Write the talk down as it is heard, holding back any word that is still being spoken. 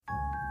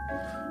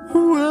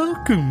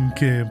Welcome,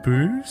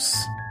 campers.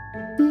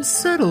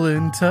 Settle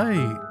in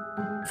tight.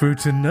 For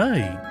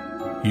tonight,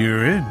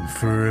 you're in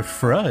for a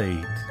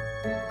fright.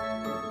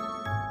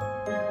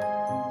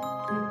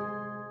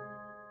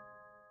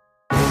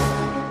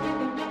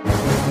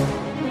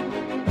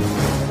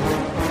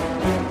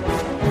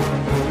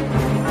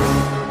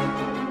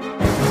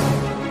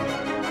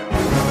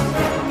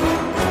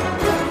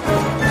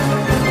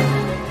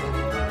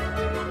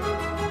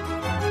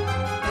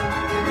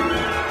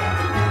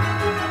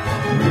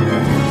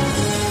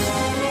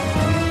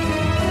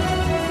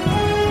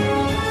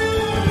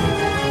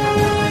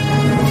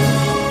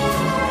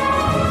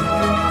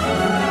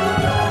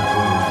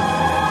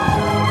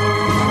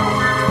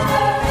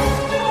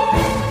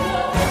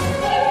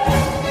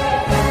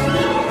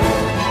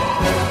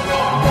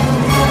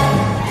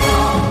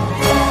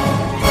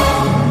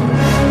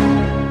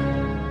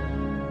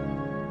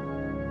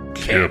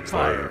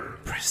 Campfire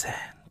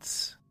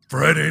presents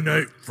Friday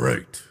Night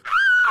Fright.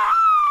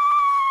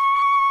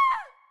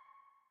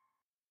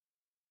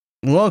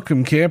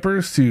 Welcome,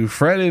 campers, to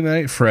Friday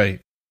Night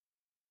Fright.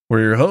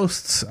 We're your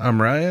hosts.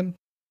 I'm Ryan.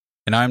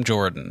 And I'm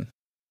Jordan.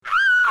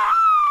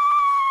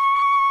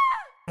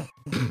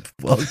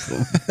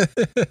 Welcome.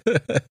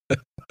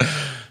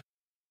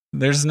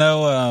 There's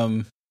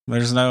no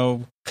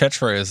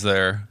catchphrase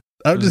there.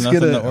 I'm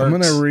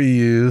gonna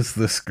reuse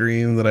the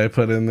scream that I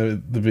put in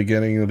the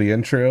beginning of the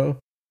intro.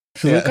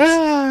 She's like,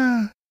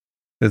 ah!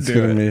 It's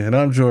gonna be, and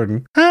I'm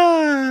Jordan.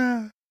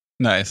 Ah!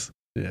 Nice.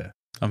 Yeah.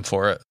 I'm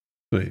for it.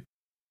 Sweet.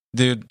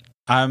 Dude,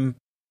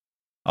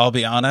 I'll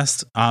be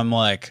honest, I'm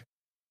like,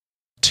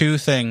 two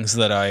things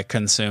that I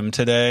consumed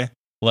today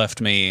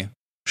left me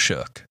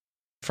shook,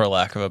 for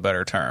lack of a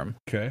better term.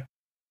 Okay.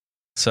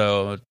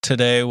 So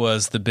today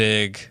was the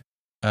big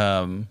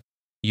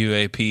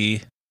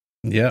UAP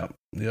Yep.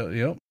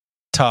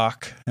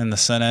 talk in the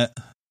Senate,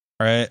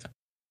 right?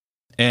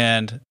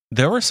 And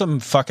there were some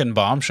fucking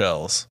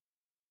bombshells,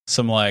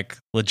 some like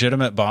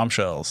legitimate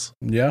bombshells.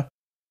 Yeah.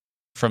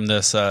 From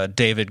this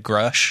David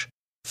Grush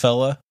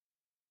fella.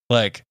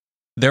 Like,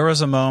 there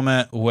was a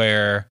moment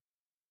where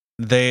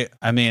they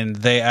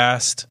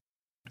asked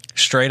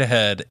straight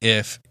ahead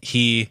if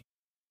he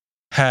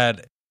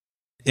had,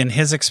 in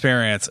his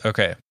experience,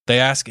 they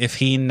ask if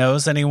he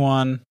knows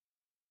anyone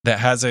that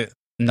has a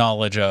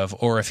knowledge of,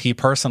 or if he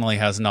personally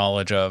has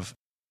knowledge of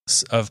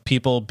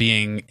people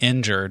being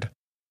injured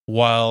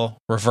while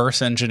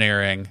reverse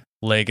engineering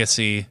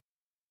legacy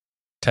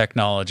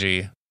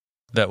technology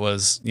that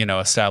was,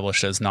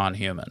 established as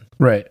non-human.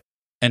 Right.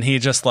 And he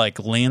just like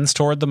leans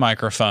toward the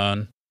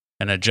microphone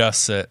and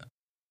adjusts it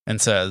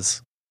and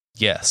says,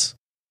 yes.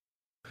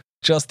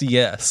 Just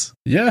yes.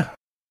 Yeah.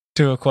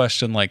 To a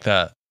question like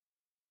that.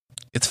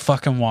 It's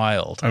fucking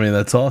wild. I mean,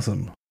 that's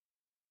awesome.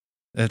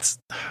 It's,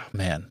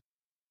 man.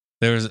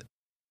 There's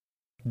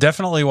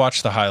definitely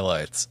watch the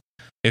highlights.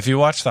 If you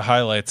watch the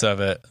highlights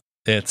of it,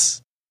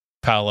 it's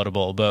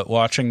palatable, but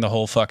watching the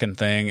whole fucking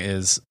thing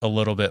is a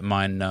little bit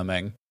mind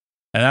numbing.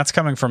 And that's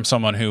coming from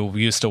someone who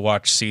used to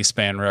watch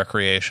C-SPAN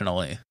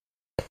recreationally.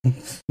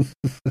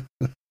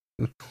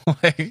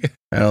 Like,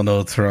 I don't know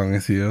what's wrong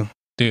with you.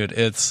 Dude,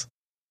 it's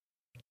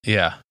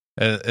a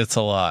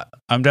lot.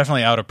 I'm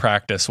definitely out of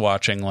practice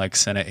watching like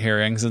Senate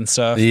hearings and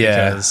stuff.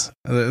 Yeah. Because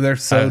they're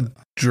so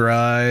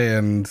dry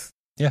and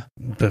yeah.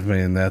 I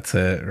mean, that's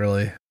it,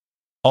 really.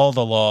 All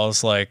the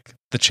laws, like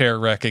the chair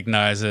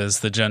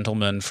recognizes the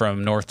gentleman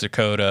from North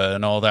Dakota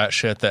and all that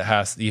shit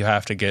that you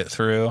have to get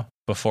through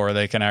before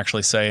they can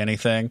actually say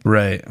anything.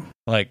 Right.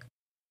 Like,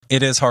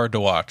 it is hard to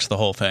watch the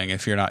whole thing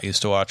if you're not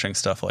used to watching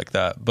stuff like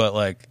that. But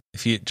like,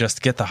 if you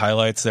just get the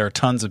highlights, there are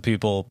tons of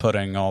people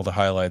putting all the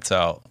highlights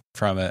out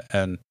from it.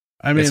 And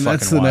I mean,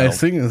 that's the wild. nice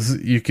thing is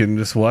you can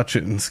just watch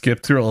it and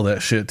skip through all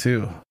that shit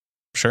too.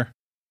 Sure.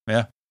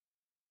 Yeah.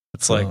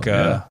 It's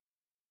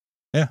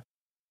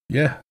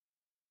Yeah.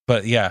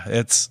 But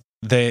yeah,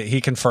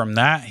 he confirmed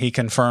that. He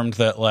confirmed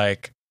that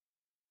like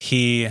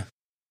he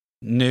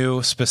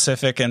knew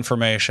specific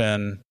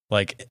information.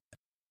 Like,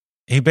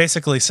 he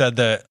basically said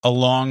that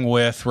along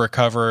with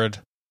recovered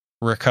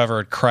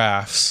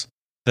crafts,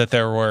 that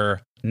there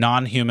were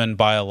non-human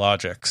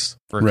biologics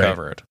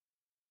recovered,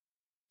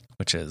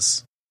 which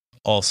is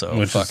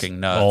also fucking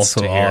nuts.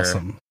 Also to hear.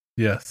 Awesome.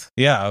 Yes.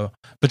 Yeah,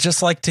 but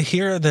just like to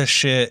hear this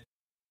shit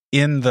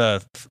in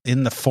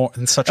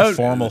such a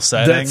formal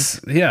setting.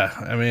 Yeah,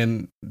 I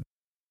mean,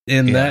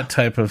 in that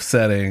type of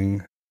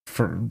setting,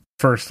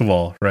 first of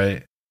all,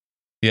 right?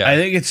 Yeah, I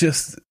think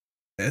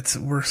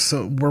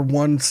we're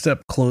one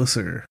step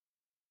closer.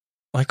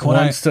 Like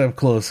one step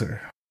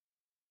closer.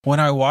 When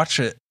I watched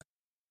it,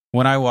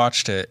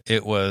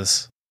 it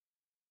was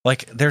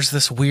like there's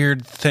this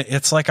weird thing.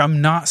 It's like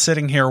I'm not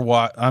sitting here.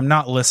 I'm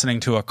not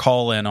listening to a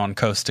call in on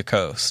Coast to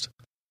Coast.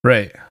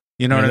 Right.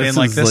 You know what I mean?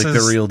 Like, this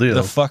is the real deal.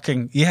 This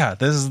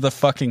is the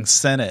fucking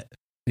Senate.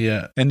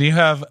 Yeah. And you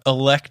have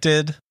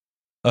elected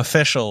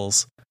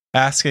officials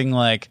asking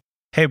like,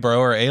 hey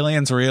bro, are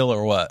aliens real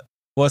or what?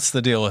 What's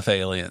the deal with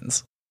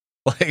aliens?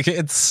 Like,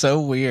 it's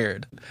so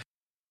weird.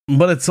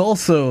 But it's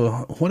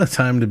also, what a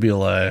time to be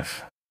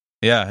alive.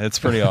 Yeah, it's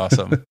pretty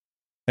awesome.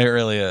 It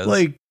really is.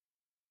 Like,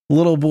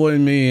 little boy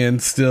me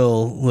and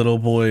still little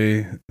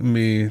boy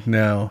me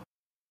now.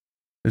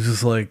 It's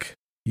just like,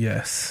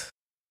 yes.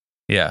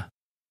 Yeah.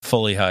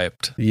 Fully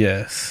hyped.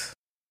 Yes.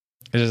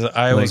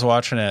 I was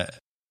watching it.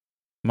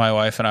 My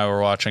wife and I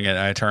were watching it, and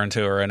I turned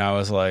to her and I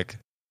was like,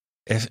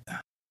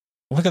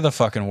 look at the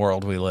fucking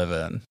world we live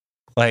in.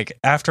 Like,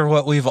 after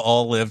what we've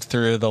all lived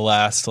through the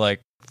last, like,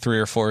 3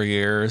 or 4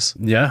 years.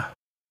 Yeah.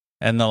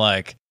 And the,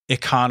 like,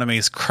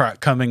 economy's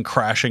coming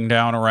crashing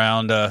down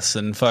around us,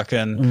 and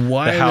fucking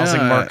the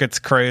housing market's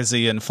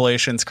crazy,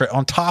 inflation's crazy.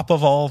 On top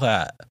of all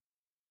that,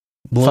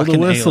 blow the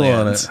whistle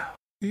aliens. On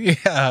it.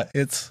 Yeah,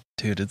 it's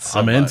so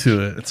I'm much.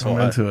 into it. It's I'm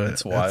into it.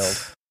 It's wild.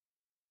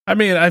 I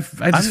mean, I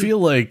just feel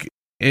like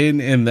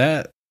in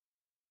that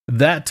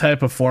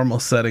type of formal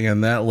setting,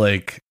 and that,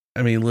 like,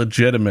 I mean,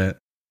 legitimate,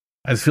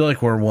 I just feel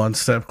like we're one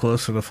step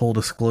closer to full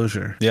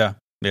disclosure. Yeah.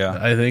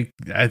 I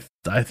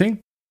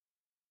think,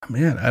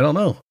 man, I don't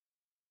know.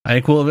 I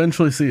think we'll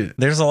eventually see it.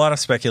 There's a lot of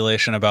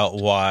speculation about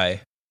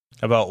why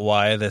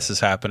this is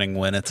happening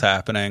when it's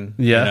happening.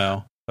 Yeah. You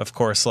know, of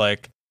course,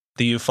 like,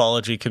 the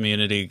ufology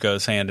community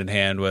goes hand in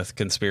hand with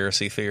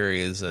conspiracy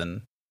theories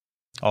and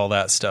all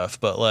that stuff.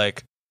 But,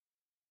 like,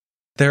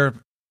 there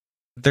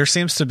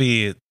seems to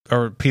be,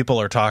 or people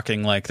are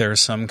talking like there's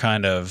some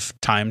kind of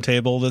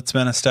timetable that's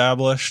been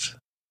established.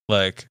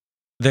 Like,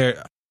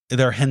 they're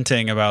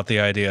hinting about the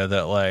idea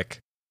that, like,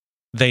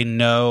 they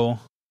know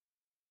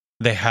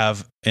they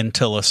have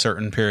until a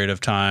certain period of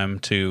time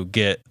to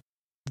get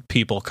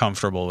people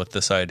comfortable with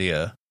this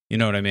idea. You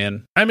know what I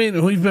mean? I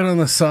mean, we've been on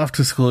the soft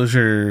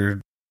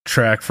disclosure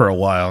track for a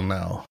while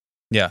now.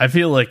 Yeah. I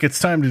feel like it's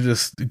time to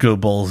just go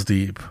balls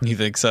deep. You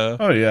think so?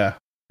 Oh yeah.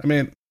 I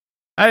mean,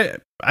 I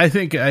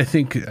think I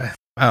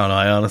don't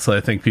know.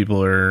 I think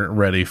people are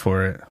ready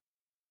for it.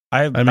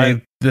 I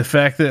mean, the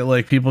fact that,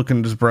 like, people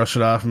can just brush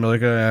it off and be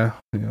like, oh yeah,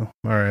 you know,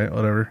 all right,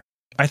 whatever.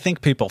 I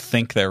think people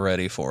think they're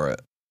ready for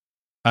it.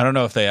 I don't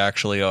know if they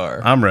actually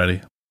are. I'm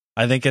ready.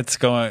 I think it's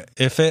going,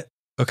 if it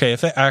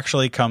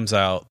actually comes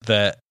out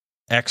that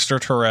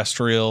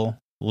extraterrestrial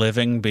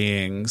living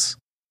beings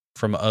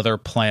from other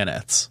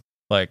planets,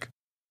 like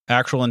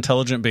actual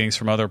intelligent beings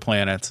from other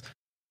planets,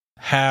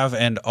 have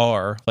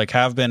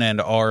been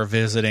and are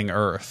visiting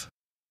Earth.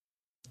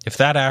 If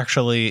that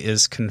actually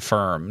is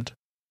confirmed,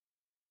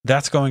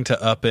 that's going to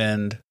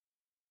upend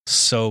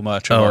so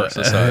much of our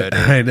society.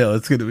 I know,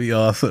 it's going to be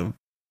awesome.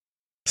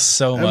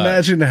 So much.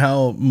 Imagine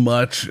how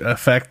much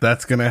effect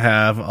that's going to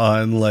have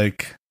on,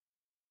 like,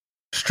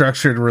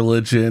 structured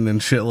religion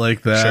and shit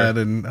like that.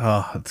 Sure. And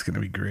it's going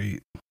to be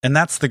great. And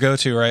that's the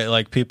go-to, right?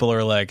 Like, people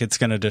are like, it's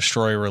going to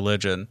destroy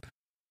religion.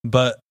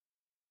 But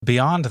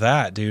beyond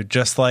that, dude,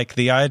 just like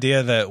the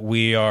idea that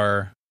we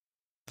are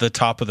the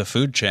top of the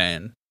food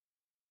chain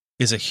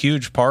is a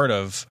huge part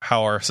of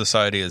how our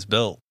society is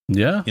built.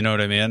 Yeah. You know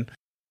what I mean?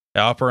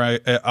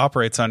 It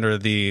operates under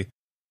the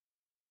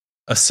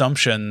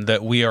assumption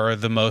that we are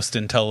the most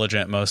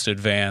intelligent, most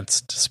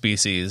advanced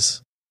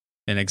species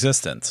in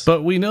existence.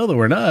 But we know that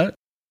we're not.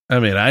 I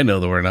mean, I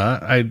know that we're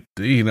not.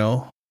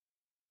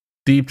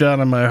 Deep down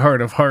in my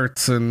heart of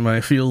hearts and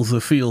my feels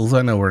of feels,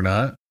 I know we're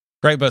not.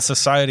 Right, but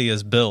society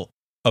is built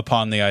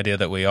upon the idea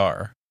that we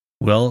are.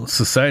 Well,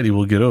 society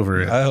will get over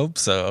it. I hope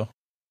so.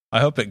 I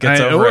hope it gets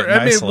over it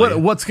nicely. I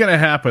mean, what's going to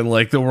happen?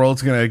 Like, the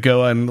world's going to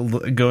go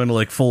into,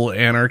 like, full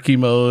anarchy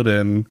mode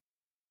and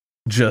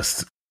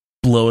just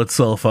blow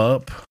itself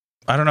up?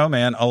 I don't know,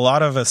 man. A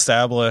lot of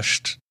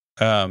established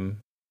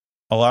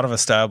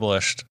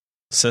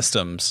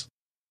systems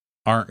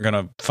aren't going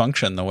to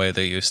function the way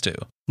they used to.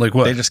 Like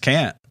what? They just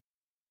can't.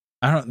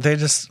 They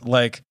just,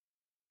 like,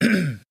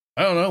 I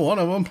don't know, one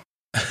of them.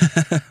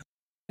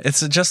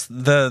 It's just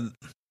the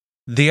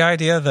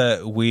idea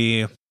that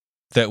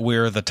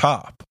we're the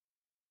top,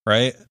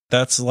 right?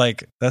 That's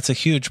a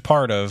huge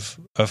part of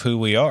who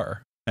we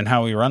are and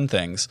how we run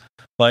things.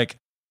 Like,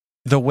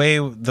 the way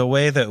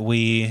that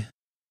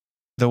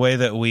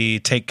we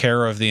take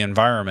care of the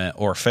environment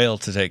or fail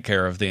to take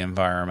care of the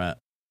environment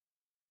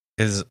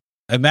is,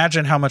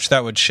 imagine how much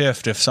that would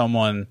shift if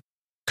someone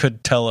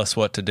could tell us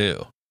what to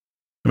do.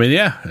 I mean,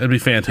 yeah, it'd be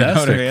fantastic. You know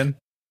what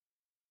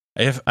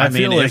I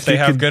mean? If they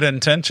have good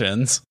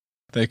intentions,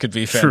 they could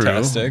be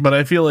fantastic. True, but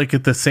I feel like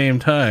at the same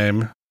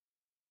time,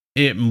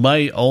 it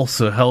might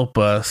also help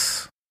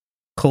us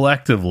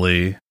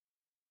collectively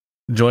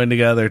join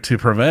together to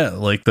prevent,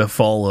 like, the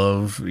fall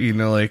of,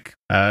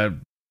 the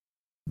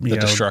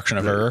destruction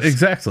of Earth.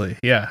 Exactly.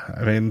 Yeah.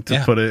 I mean,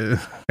 to put it,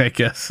 I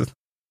guess,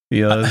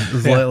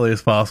 as lightly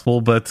as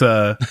possible. But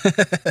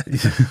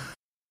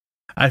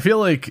I feel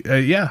like,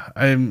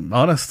 I'm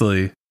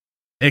honestly,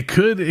 it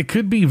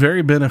could be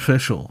very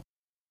beneficial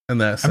in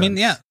that sense. I mean,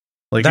 yeah.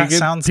 Like, that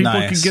sounds people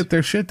nice. can get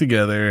their shit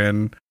together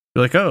and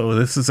be like, oh,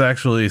 this is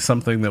actually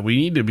something that we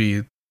need to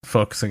be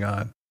focusing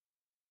on.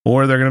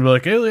 Or they're going to be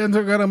like, aliens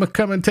are going to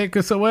come and take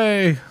us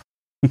away.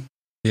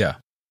 Yeah.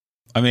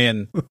 I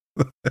mean,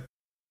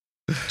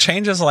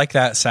 changes like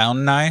that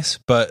sound nice,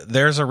 but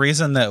there's a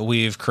reason that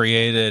we've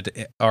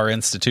created our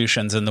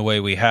institutions in the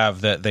way we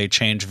have, that they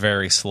change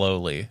very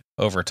slowly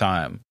over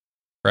time,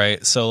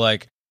 right? So,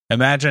 like,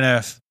 imagine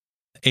if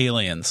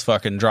aliens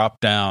fucking drop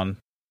down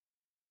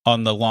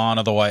on the lawn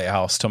of the White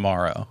House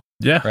tomorrow.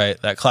 Yeah.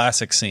 Right? That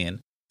classic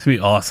scene. It'd be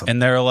awesome.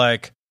 And they're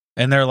like,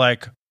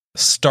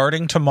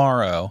 starting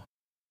tomorrow,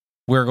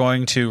 we're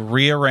going to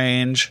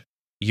rearrange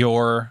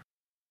your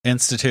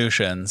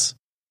institutions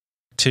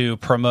to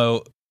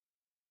promote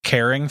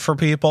caring for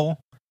people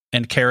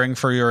and caring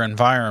for your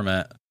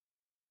environment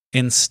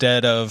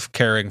instead of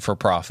caring for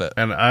profit.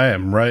 And I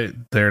am right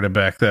there to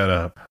back that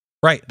up.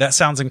 Right. That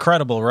sounds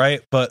incredible,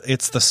 right? But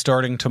it's the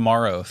starting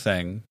tomorrow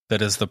thing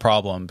that is the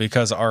problem,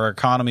 because our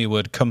economy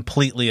would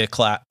completely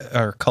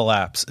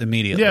collapse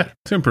immediately. Yeah,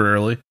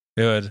 temporarily.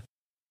 It would.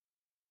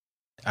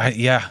 I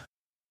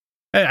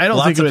don't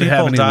Lots think it would of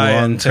have people any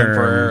die long-term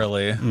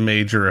temporarily.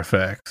 major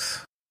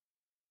effects.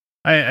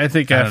 I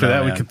think after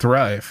that we could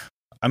thrive.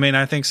 I mean,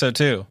 I think so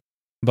too.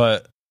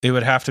 But it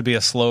would have to be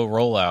a slow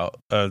rollout,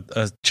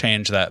 a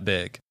change that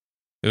big.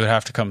 It would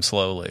have to come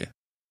slowly.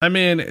 I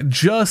mean,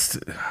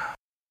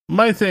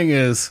 my thing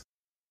is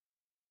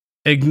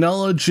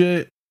acknowledge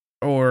it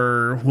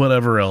or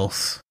whatever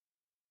else.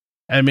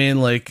 I mean,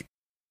 like,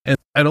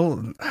 I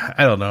don't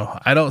know.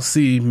 I don't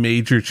see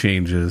major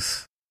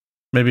changes.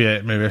 Maybe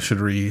I should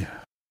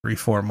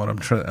reform what I'm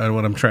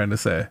trying to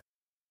say.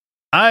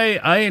 I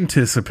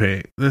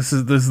anticipate this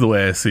is the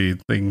way I see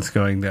things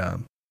going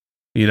down.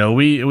 You know,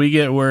 we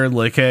get word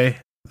like, hey,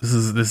 this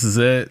is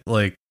it.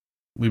 Like,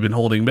 we've been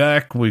holding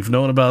back. We've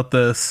known about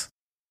this.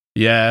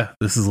 Yeah,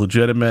 this is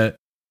legitimate.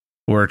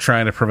 We're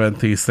trying to prevent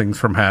these things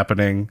from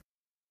happening.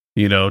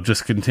 You know,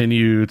 just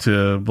continue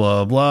to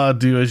blah, blah,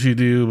 do as you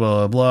do,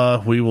 blah,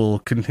 blah. We will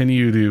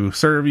continue to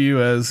serve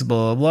you as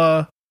blah,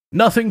 blah.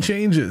 Nothing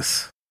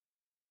changes.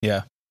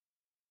 Yeah.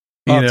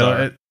 You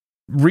know,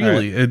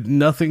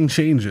 nothing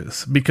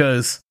changes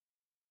because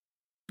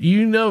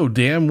you know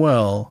damn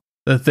well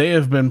that they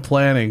have been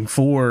planning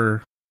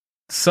for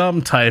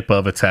some type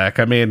of attack.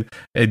 I mean,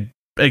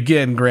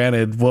 again,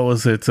 granted, what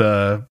was it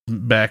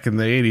back in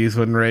the 80s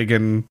when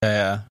Reagan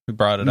we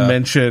brought it up,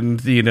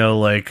 mentioned, you know,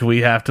 like,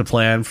 we have to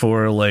plan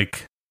for,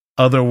 like,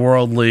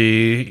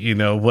 otherworldly, you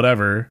know,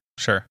 whatever.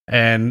 Sure.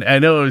 And I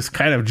know it was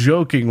kind of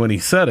joking when he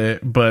said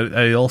it, but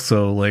I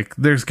also, like,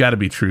 there's got to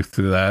be truth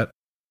to that.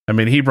 I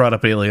mean, he brought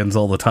up aliens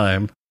all the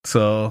time,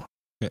 so...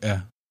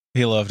 Yeah.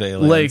 He loved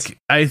aliens. Like,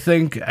 I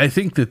think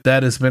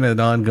that has been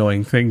an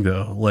ongoing thing,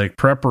 though. Like,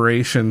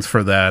 preparations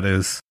for that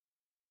is,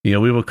 you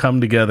know, we will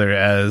come together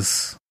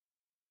as,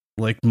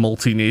 like,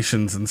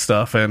 multi-nations and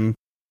stuff, and,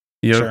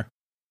 you know,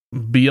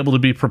 be able to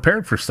be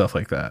prepared for stuff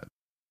like that.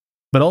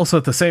 But also,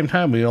 at the same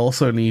time, we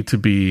also need to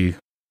be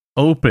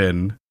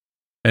open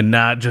and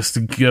not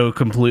just go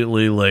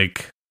completely,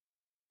 like,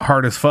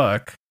 hard as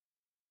fuck.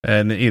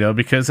 And, you know,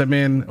 because, I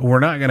mean, we're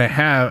not going to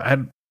have...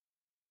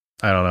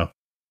 I don't know.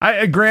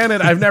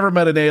 Granted, I've never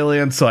met an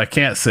alien, so I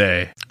can't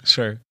say.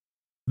 Sure.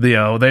 You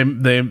know, they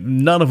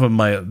none of them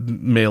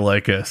may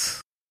like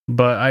us,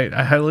 but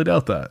I highly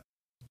doubt that.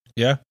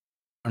 Yeah.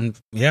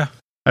 Yeah.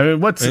 I mean,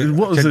 what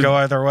was could go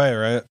either way,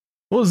 right?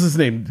 What was his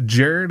name?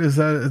 Jared? Is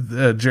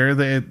that Jared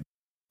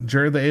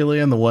the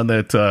alien, the one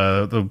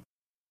that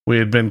we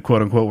had been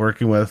quote unquote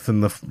working with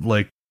in the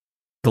late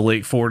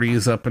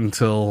 40s up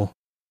until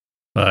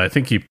I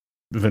think he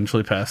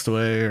eventually passed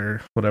away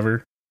or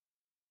whatever.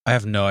 I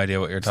have no idea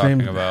what you're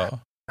talking about.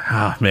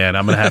 Ah, man,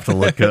 I'm gonna have to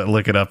look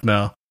it up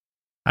now.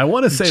 I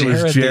want to say it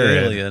was Jared.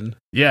 The alien.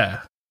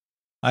 Yeah,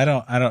 I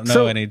don't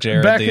know any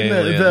Jared back the in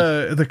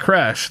alien. the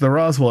crash, the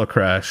Roswell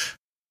crash.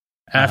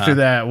 After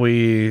that,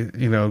 we,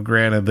 you know,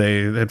 granted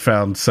they had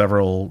found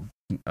several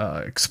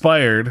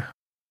expired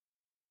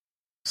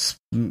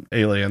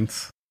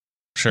aliens.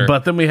 Sure,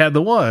 but then we had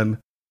the one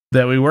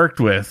that we worked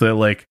with that,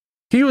 like,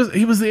 he was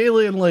the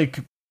alien.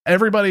 Like,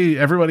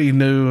 everybody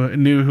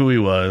knew who he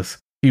was.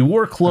 He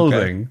wore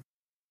clothing,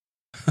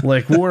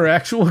 like, wore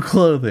actual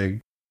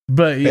clothing,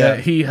 but yeah,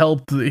 he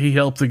helped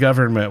the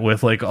government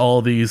with, like,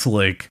 all these,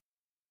 like,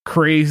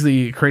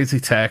 crazy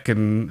tech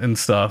and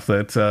stuff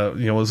that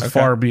you know, was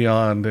far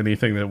beyond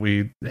anything that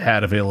we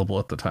had available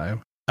at the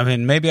time. I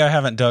mean, maybe I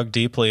haven't dug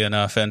deeply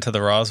enough into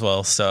the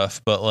Roswell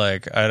stuff, but,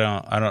 like, I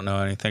don't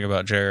know anything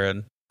about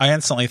Jared. I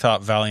instantly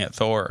thought Valiant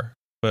Thor,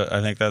 but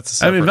I think that's a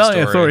separate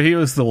Valiant story. Thor, he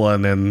was the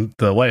one in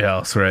the White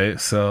House, right?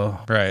 So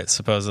right,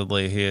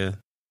 supposedly he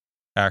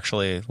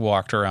actually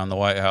walked around the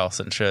White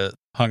House and shit,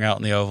 hung out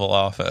in the Oval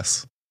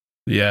Office.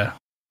 Yeah.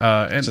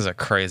 Which is a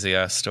crazy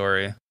ass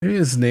story. Maybe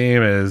his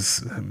name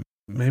is,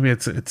 maybe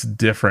it's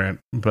different,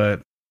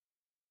 but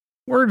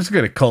we're just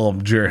gonna call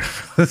him Jared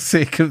for the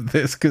sake of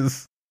this,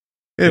 because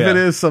if it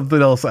is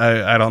something else,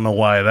 I don't know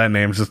why that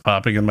name's just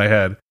popping in my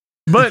head.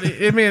 But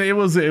I mean, it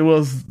was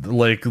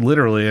like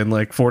literally in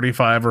like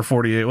 45 or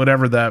 48,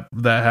 whatever that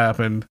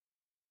happened.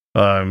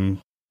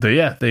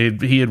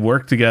 He had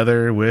worked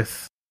together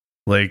with,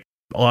 like,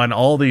 on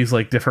all these,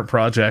 like, different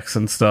projects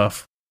and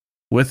stuff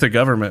with the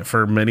government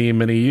for many,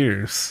 many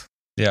years.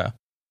 Yeah.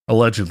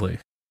 Allegedly.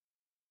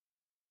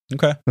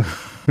 Okay.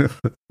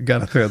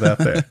 Gotta throw that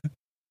there.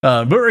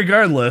 But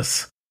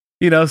regardless,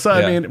 So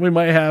I mean, we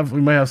might have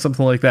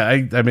something like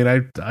that. I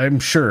mean, I'm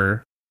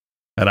sure,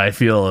 and I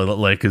feel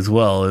like as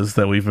well is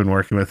that we've been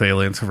working with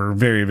aliens for a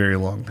very, very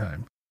long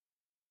time.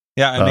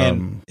 Yeah, I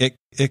mean,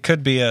 it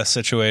could be a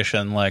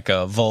situation like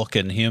a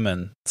Vulcan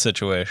human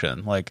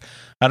situation. Like,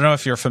 I don't know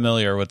if you're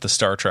familiar with the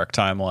Star Trek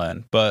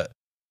timeline, but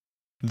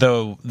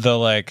the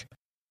like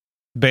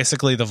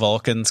basically the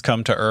Vulcans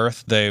come to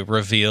Earth, they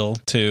reveal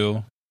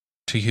to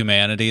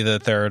humanity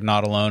that they're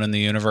not alone in the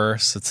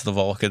universe. It's the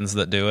Vulcans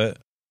that do it.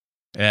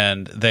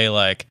 And they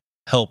like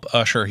help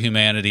usher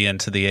humanity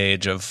into the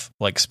age of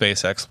like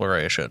space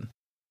exploration.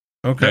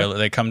 Okay.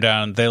 They come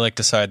down, they like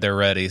decide they're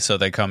ready, so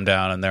they come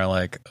down and they're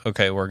like,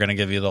 okay, we're going to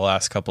give you the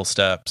last couple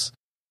steps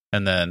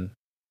and then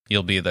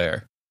you'll be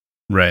there.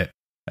 Right.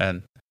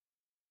 And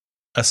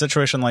a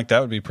situation like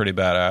that would be pretty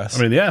badass.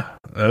 I mean, yeah,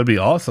 that would be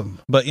awesome.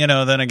 But,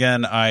 then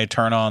again, I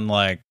turn on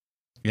like,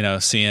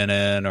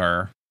 CNN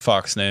or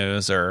Fox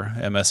News or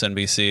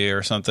MSNBC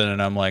or something,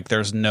 and I'm like,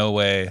 there's no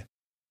way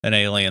an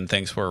alien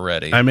thinks we're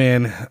ready. I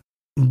mean,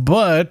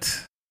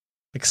 but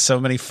like so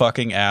many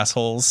fucking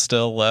assholes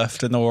still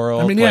left in the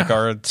world. I mean, like yeah.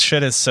 our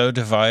shit is so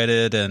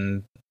divided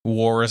and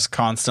wars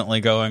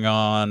constantly going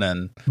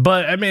on.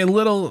 But I mean,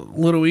 little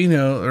do we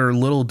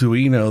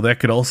know that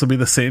could also be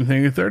the same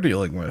thing that they're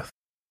dealing with.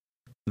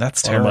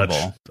 That's terrible.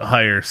 On a much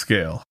higher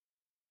scale.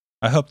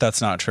 I hope that's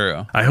not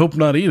true. I hope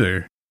not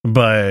either.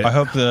 But I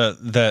hope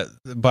that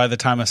by the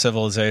time a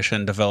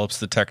civilization develops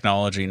the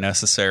technology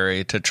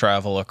necessary to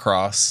travel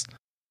across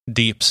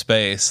deep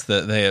space,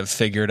 that they have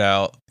figured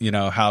out,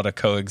 how to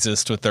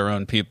coexist with their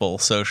own people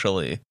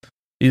socially.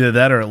 Either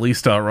that or at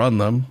least outrun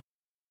them.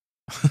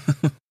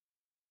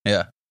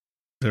 Yeah.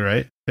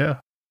 Right? Yeah.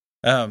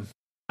 I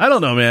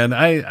don't know, man.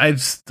 I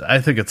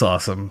think it's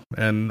awesome,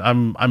 and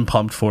I'm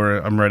pumped for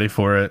it. I'm ready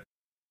for it.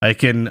 I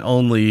can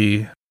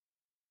only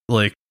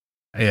I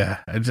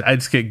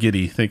just get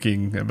giddy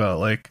thinking about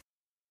like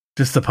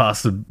just the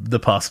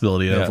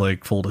possibility of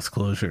like full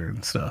disclosure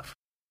and stuff.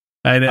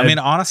 I mean,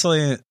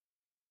 honestly,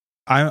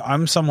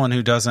 I'm someone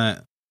who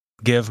doesn't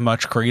give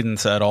much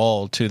credence at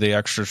all to the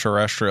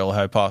extraterrestrial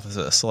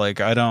hypothesis.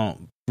 Like, I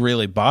don't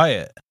really buy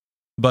it.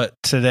 But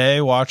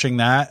today, watching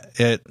that,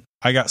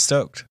 I got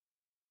stoked.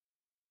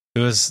 It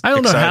was. I don't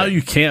exciting. know how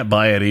you can't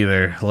buy it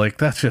either. Like,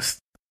 that's just.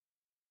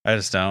 I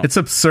just don't. It's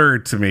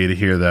absurd to me to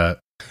hear that.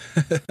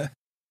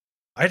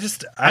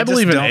 I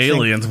believe in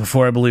aliens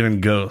before I believe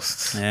in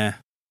ghosts. Yeah.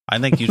 I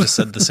think you just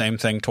said the same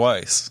thing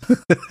twice.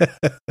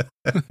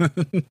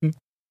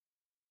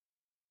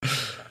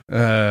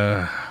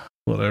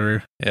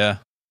 Whatever. Yeah.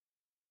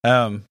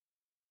 I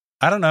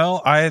don't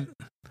know. I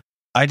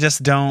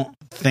just don't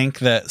think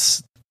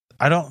that.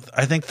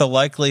 I think the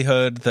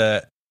likelihood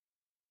that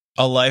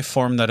a life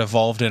form that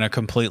evolved in a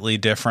completely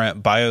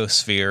different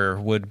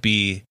biosphere would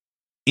be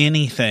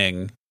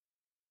anything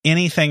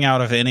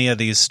out of any of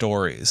these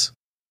stories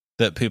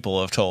that people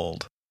have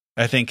told,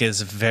 I think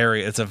it's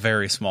a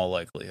very small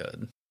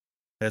likelihood.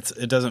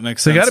 It doesn't make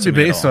sense. They got to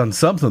be based on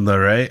something though,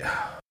 right?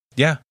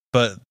 Yeah,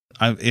 but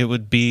it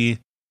would be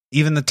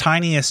even the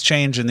tiniest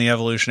change in the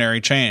evolutionary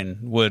chain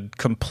would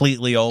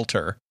completely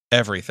alter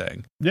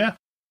everything. Yeah.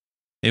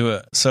 It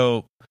would.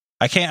 So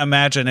I can't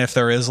imagine if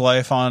there is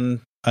life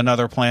on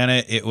another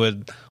planet, it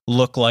would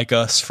look like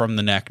us from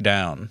the neck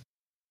down.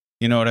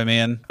 You know what I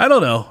mean? I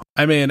don't know.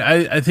 I mean,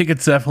 I think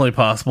it's definitely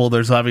possible.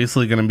 There's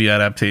obviously going to be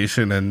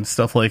adaptation and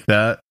stuff like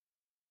that.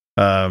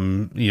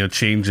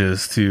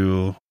 Changes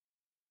to,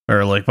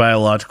 or like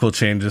biological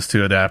changes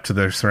to adapt to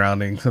their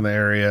surroundings in the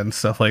area and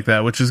stuff like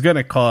that, which is going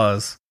to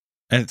cause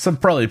some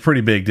probably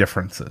pretty big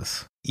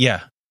differences.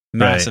 Yeah.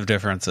 Massive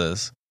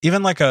differences.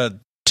 Even like a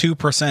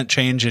 2%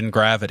 change in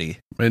gravity.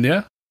 And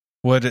yeah.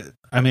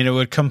 It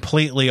would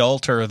completely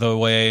alter the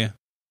way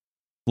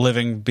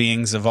living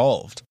beings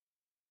evolved.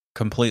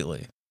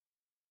 Completely.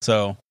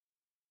 So,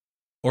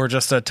 or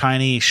just a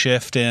tiny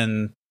shift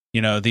in,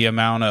 the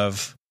amount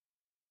of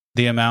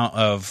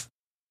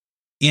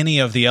any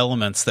of the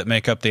elements that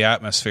make up the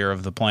atmosphere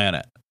of the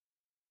planet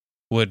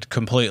would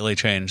completely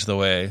change the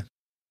way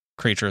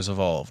creatures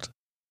evolved.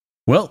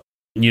 Well,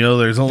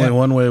 there's only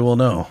one way we'll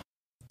know.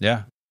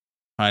 Yeah.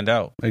 Find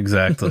out.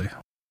 Exactly.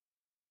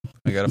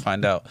 We got to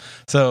find out.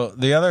 So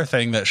the other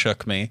thing that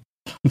shook me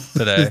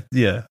today.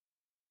 Yeah.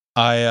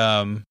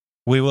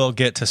 We will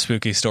get to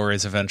spooky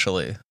stories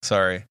eventually.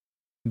 Sorry.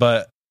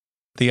 But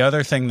the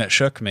other thing that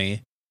shook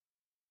me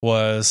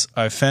was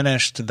I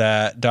finished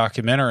that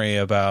documentary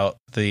about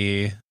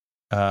the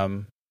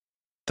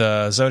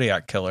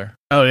Zodiac Killer.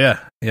 Oh, yeah.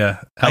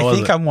 Yeah. I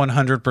think I'm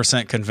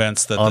 100%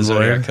 convinced that the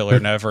Zodiac Killer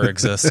never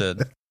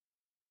existed.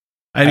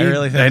 I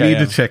need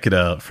to check it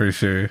out for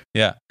sure.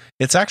 Yeah.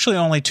 It's actually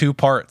only 2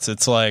 parts.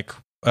 It's like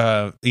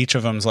each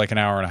of them's like an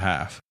hour and a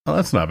half. Oh,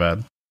 that's not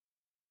bad.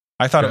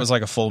 I thought it was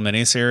like a full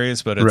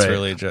mini-series, but it's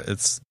really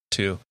it's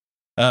 2.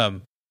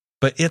 But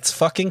it's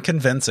fucking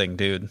convincing,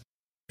 dude.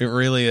 It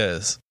really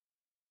is.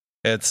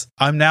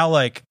 I'm now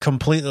like I'm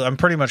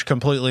pretty much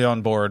completely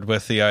on board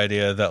with the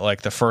idea that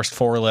like the first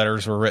 4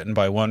 letters were written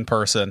by one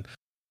person.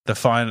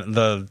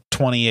 The 20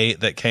 28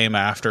 that came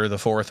after the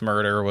fourth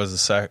murder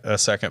was a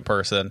second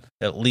person,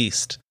 at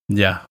least.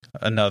 Yeah.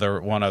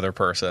 One other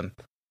person.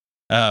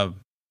 I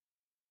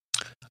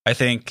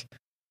think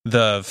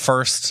the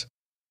first,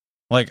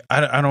 like, I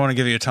don't want to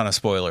give you a ton of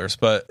spoilers,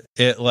 but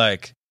it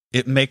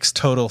makes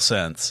total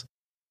sense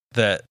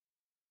that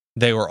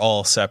they were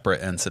all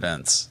separate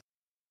incidents.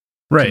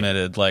 Right.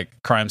 Committed, like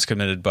crimes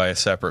committed by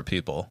separate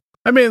people.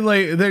 I mean,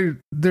 like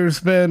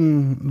there's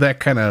been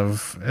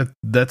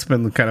that's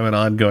been kind of an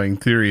ongoing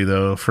theory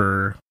though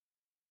for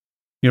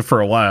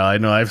a while. I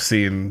know I've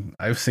seen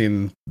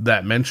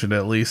that mentioned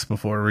at least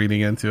before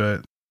reading into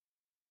it.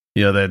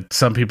 That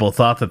some people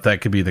thought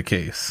that could be the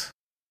case.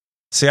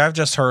 See, I've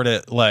just heard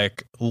it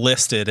like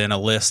listed in a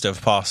list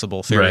of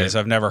possible theories. Right.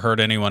 I've never heard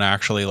anyone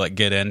actually like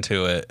get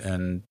into it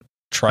and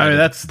try. I mean,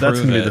 that's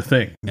gonna be the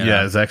thing.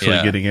 Yeah, is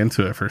actually getting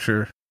into it for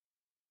sure.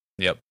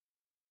 Yep.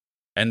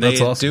 And they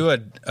do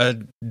a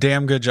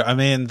damn good job. I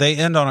mean, they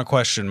end on a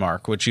question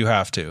mark, which you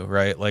have to,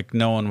 right? Like,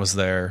 no one was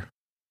there,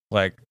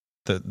 like,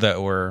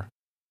 that were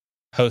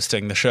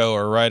hosting the show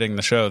or writing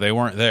the show. They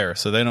weren't there,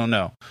 so they don't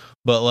know.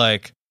 But,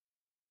 like,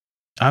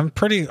 I'm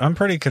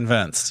pretty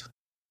convinced.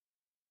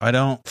 I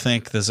don't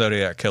think the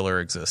Zodiac Killer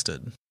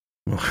existed.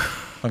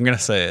 I'm going to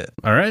say it.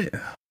 All right.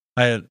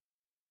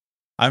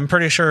 I'm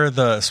pretty sure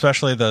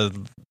especially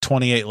the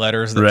 28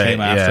 letters that came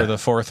after the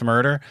fourth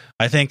murder,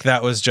 I think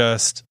that was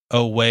just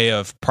a way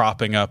of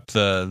propping up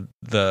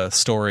the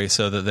story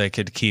so that they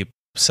could keep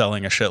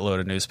selling a shitload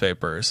of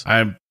newspapers.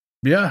 I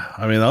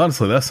mean,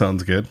 honestly, that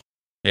sounds good.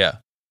 Yeah.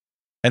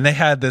 And they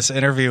had this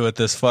interview with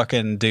this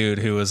fucking dude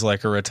who was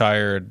like a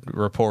retired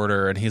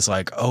reporter, and he's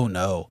like, "Oh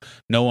no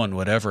reporter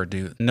would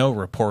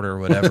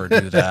ever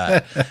do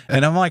that."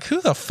 And I'm like, who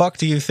the fuck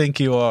do you think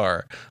you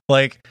are?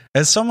 Like,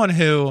 as someone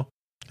who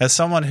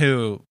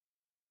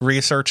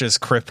researches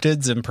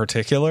cryptids in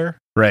particular,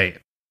 right?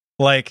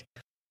 Like,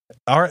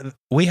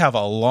 we have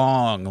a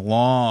long,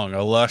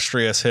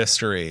 illustrious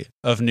history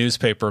of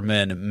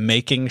newspapermen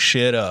making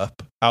shit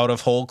up out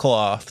of whole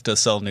cloth to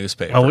sell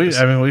newspapers.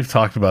 Oh, we've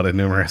talked about it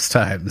numerous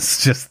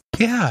times. Just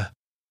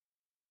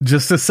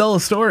to sell a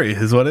story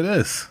is what it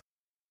is.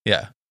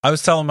 Yeah, I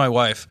was telling my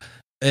wife,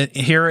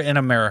 here in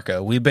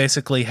America, we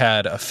basically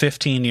had a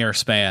 15-year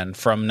span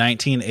from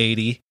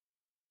 1980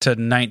 to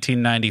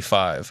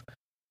 1995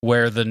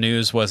 where the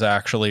news was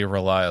actually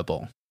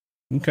reliable.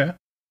 Okay.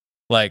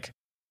 Like,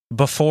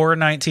 before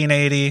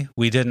 1980,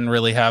 we didn't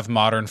really have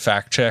modern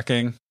fact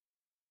checking,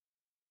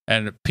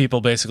 and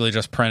people basically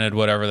just printed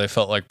whatever they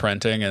felt like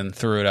printing and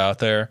threw it out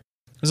there.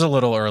 It was a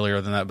little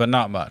earlier than that, but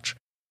not much.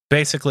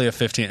 Basically a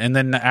 15. And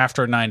then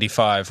after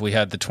 95, we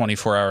had the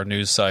 24-hour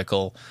news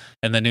cycle,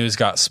 and the news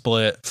got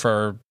split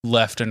for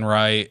left and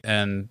right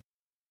and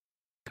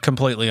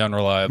completely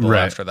unreliable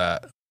after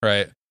that,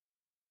 right?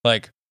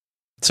 Like,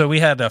 so we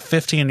had a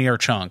 15-year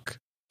chunk,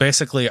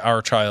 basically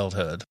our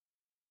childhood,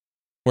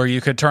 where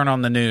you could turn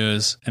on the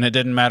news and it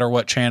didn't matter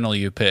what channel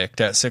you picked.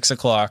 At 6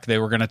 o'clock, they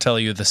were going to tell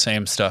you the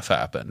same stuff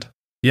happened.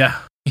 Yeah.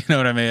 You know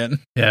what I mean?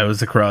 Yeah, it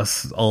was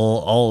across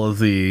all of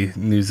the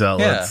news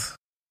outlets.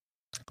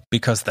 Yeah.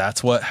 Because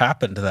that's what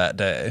happened that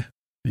day.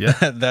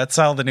 Yeah. That's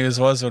how the news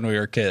was when we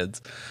were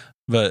kids.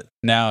 But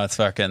now it's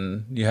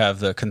fucking, you have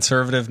the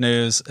conservative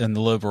news and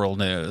the liberal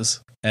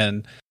news.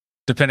 And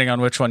depending on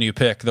which one you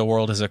pick, the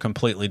world is a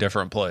completely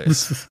different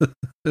place.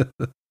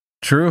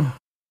 True.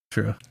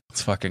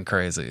 It's fucking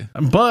crazy.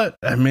 But,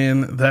 I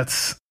mean,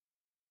 that's,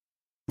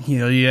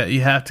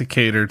 you have to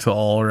cater to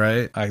all,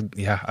 right?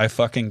 I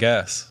fucking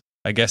guess.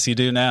 I guess you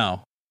do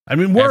now. I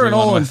mean, we're an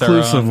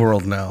all-inclusive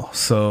world now,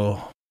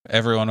 so...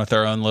 Everyone with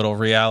their own little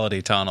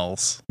reality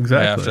tunnels.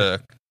 Exactly. They have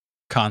to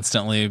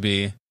constantly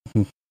be,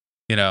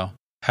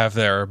 have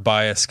their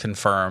bias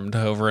confirmed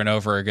over and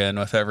over again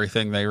with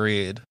everything they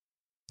read.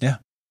 Yeah.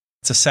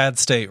 It's a sad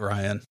state,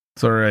 Ryan.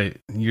 It's all right.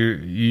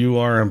 You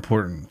are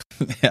important.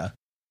 Yeah.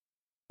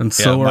 And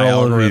so are my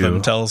all algorithm of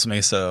you. tells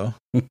me so.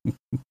 And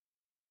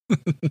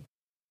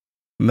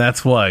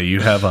that's why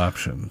you have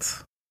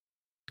options.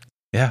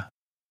 Yeah.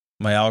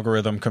 My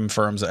algorithm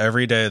confirms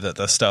every day that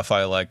the stuff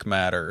I like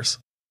matters.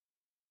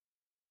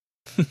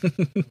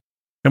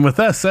 And with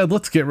that said,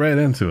 let's get right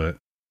into it.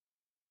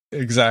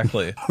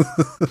 Exactly.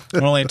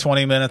 We're only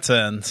 20 minutes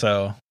in,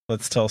 so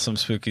let's tell some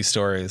spooky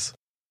stories.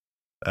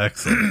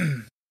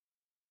 Excellent.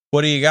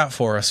 What do you got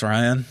for us,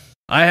 Ryan?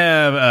 I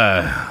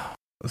have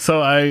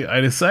so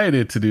I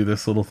decided to do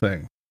this little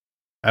thing.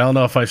 I don't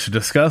know if I should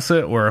discuss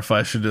it or if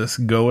I should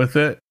just go with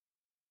it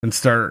and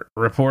start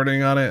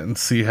reporting on it and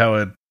see how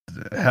it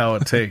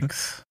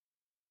takes.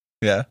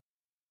 Yeah.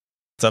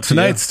 It's up to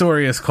Tonight's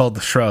story is called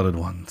The Shrouded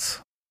Ones.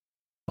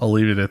 I'll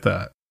leave it at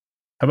that.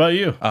 How about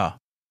you? I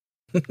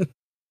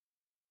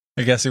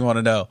guess you want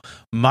to know.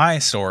 My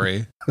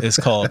story is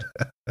called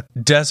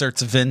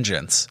Desert's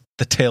Vengeance,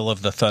 The Tale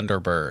of the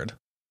Thunderbird.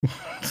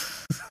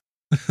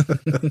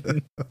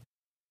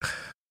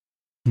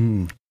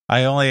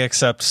 I only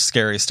accept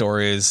scary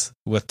stories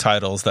with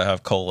titles that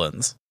have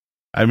colons.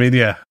 I mean,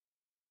 yeah.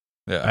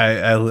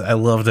 I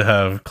love to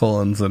have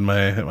colons in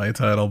my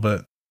title,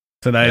 but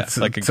tonight's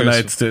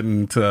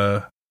didn't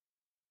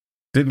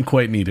Didn't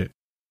quite need it.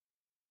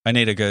 I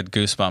need a good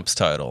Goosebumps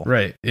title.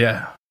 Right,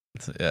 yeah.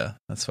 Yeah,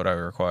 that's what I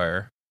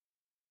require.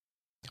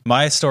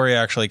 My story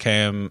actually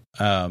came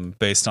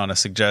based on a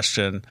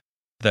suggestion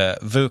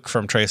that Vuk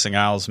from Tracing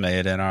Owls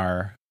made in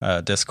our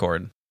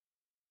Discord.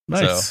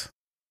 Nice. So,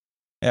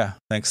 yeah,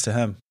 thanks to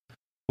him.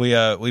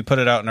 We put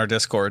it out in our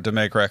Discord to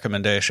make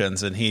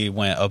recommendations, and he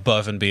went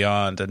above and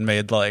beyond and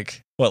made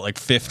like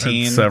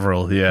 15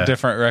 several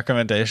different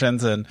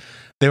recommendations, and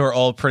they were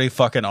all pretty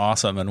fucking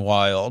awesome and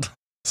wild.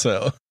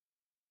 So,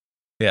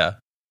 yeah,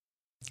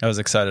 I was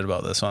excited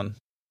about this one.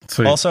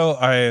 Sweet. Also,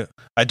 I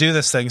do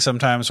this thing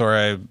sometimes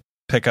where I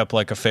pick up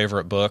like a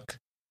favorite book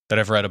that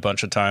I've read a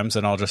bunch of times,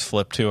 and I'll just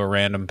flip to a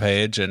random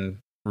page and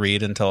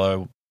read until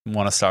I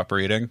want to stop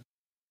reading.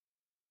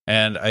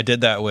 And I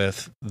did that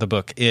with the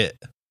book It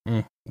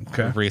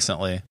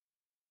recently.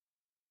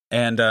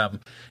 And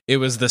it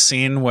was the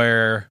scene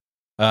where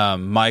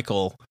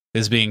Michael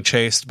is being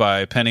chased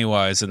by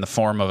Pennywise in the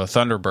form of a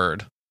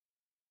Thunderbird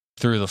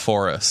through the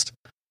forest.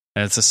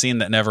 And it's a scene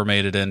that never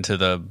made it into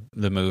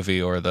the movie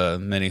or the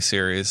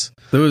miniseries.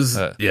 There was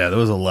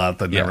a lot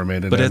that never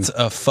made it but in. it's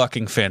a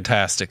fucking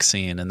fantastic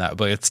scene in that,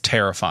 but it's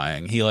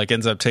terrifying. He like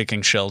ends up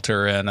taking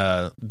shelter in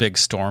a big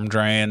storm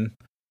drain,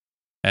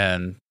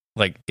 and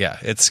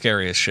it's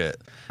scary as shit.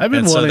 I've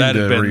been wanting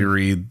to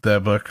reread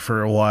that book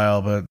for a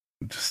while, but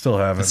just still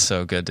haven't. It's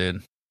so good,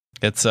 dude.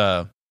 It's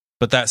but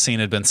that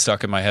scene had been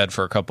stuck in my head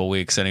for a couple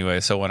weeks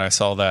anyway, so when I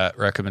saw that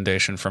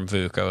recommendation from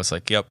Vuk, I was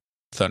like, yep,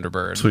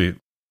 Thunderbird. Sweet.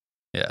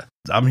 Yeah.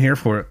 I'm here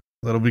for it.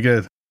 That'll be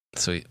good.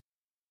 Sweet.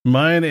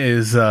 Mine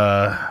is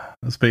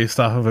it's based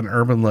off of an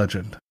urban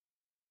legend.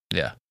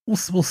 Yeah. We'll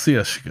see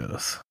how she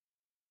goes.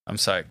 I'm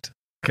psyched.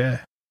 Okay.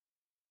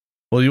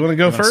 Well, you want to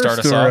go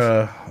first,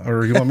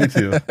 or you want me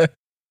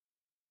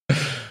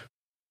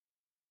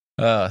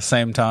to?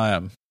 Same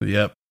time.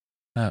 Yep.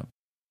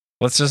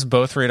 Let's just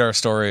both read our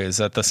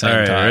stories at the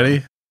same time.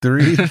 Ready?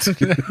 3.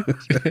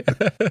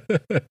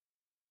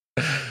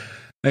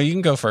 No, you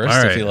can go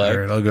first if you like.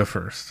 All right, I'll go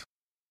first.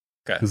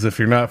 Okay. Because if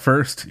you're not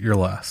first, you're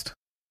last.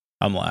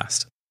 I'm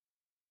last.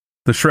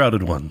 The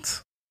Shrouded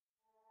Ones.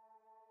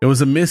 It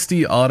was a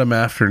misty autumn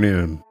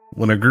afternoon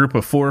when a group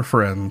of 4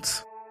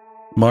 friends,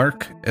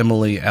 Mark,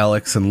 Emily,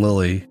 Alex, and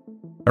Lily,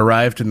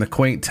 arrived in the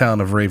quaint town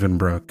of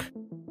Ravenbrook.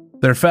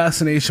 Their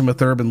fascination with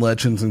urban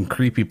legends and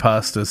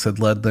creepypastas had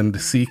led them to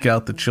seek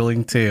out the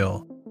chilling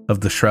tale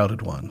of the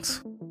Shrouded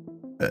Ones.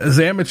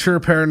 As amateur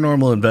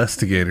paranormal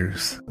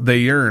investigators, they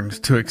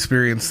yearned to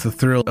experience the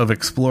thrill of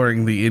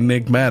exploring the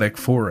enigmatic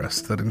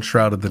forest that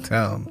enshrouded the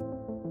town.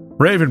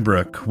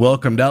 Ravenbrook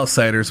welcomed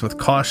outsiders with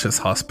cautious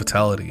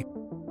hospitality,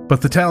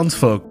 but the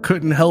townsfolk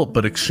couldn't help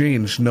but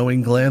exchange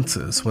knowing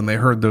glances when they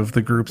heard of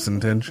the group's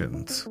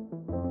intentions.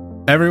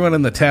 Everyone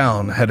in the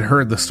town had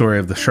heard the story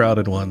of the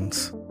Shrouded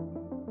Ones,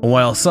 and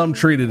while some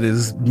treated it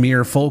as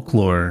mere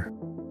folklore,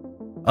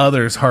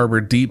 others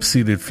harbored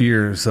deep-seated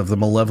fears of the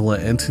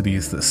malevolent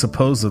entities that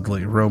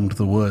supposedly roamed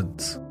the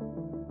woods.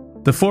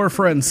 The 4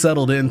 friends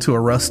settled into a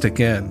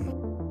rustic inn,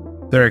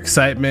 their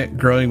excitement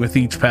growing with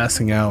each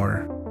passing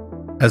hour.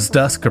 As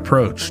dusk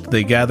approached,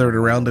 they gathered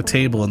around a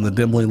table in the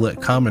dimly lit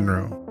common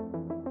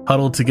room,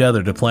 huddled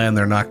together to plan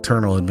their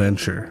nocturnal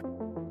adventure.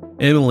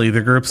 Emily,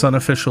 the group's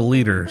unofficial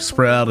leader,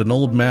 spread out an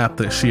old map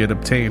that she had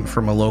obtained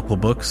from a local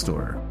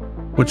bookstore,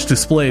 which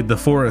displayed the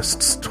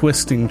forest's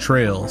twisting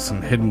trails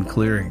and hidden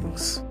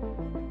clearings.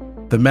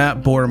 The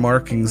map bore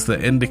markings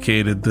that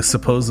indicated the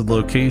supposed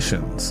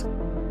locations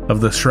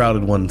of the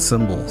Shrouded One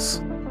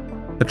symbols,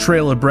 a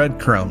trail of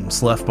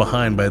breadcrumbs left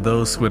behind by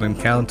those who had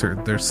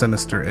encountered their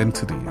sinister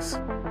entities.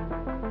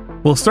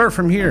 We'll start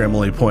from here,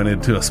 Emily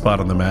pointed to a spot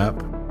on the map.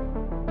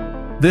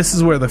 This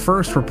is where the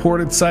first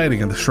reported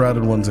sighting of the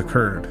Shrouded Ones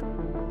occurred.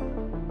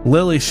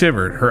 Lily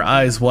shivered, her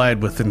eyes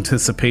wide with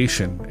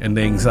anticipation and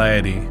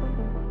anxiety.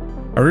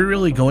 Are we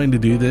really going to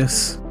do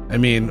this? I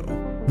mean,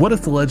 what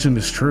if the legend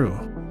is true?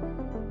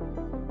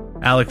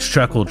 Alex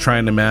chuckled,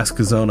 trying to mask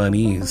his own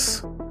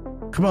unease.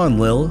 Come on,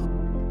 Lil.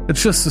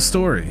 It's just a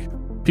story.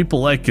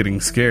 People like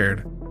getting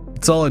scared.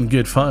 It's all in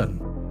good fun.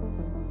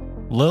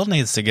 Lil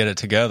needs to get it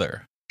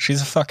together.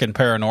 She's a fucking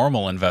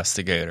paranormal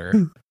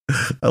investigator.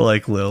 I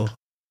like Lil.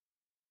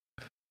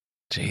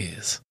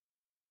 Jeez.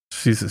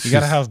 You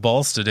gotta have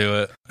balls to do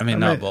it. I mean,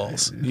 not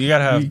balls. You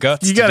gotta have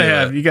guts to do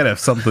it. You gotta have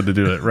something to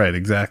do it. Right,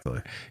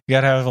 exactly. You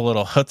gotta have a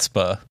little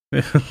chutzpah.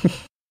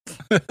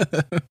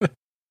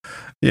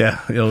 Yeah,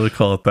 you'll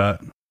call it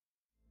that.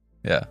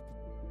 Yeah.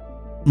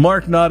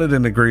 Mark nodded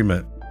in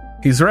agreement.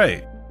 He's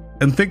right.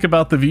 And think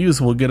about the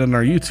views we'll get on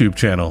our YouTube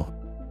channel.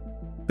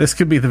 This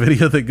could be the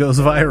video that goes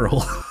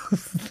viral.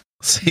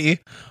 See?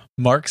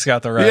 Mark's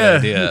got the right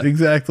idea.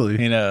 Exactly.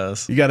 He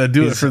knows. You gotta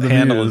do it for the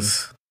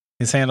views.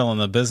 He's handling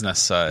the business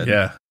side.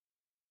 Yeah.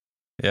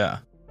 Yeah.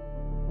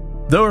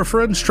 Though her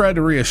friends tried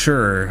to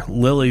reassure her,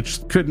 Lily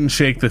couldn't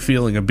shake the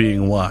feeling of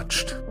being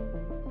watched.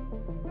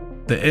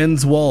 The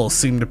inn's walls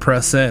seemed to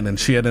press in, and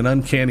she had an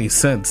uncanny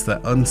sense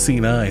that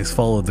unseen eyes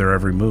followed their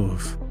every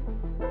move.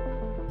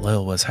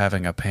 Lil was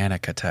having a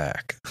panic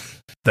attack.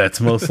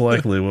 That's most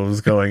likely what was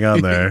going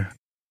on there.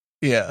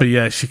 Yeah. But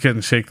yeah, she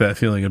couldn't shake that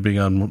feeling of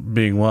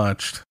being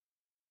watched.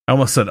 I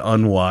almost said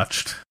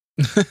unwatched.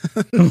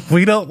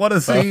 We don't want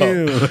to see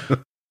you.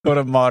 What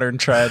a modern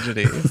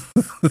tragedy.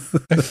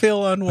 I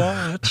feel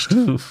unwatched.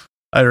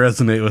 I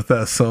resonate with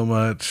that so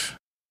much.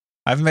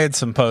 I've made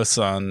some posts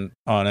on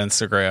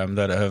Instagram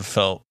that have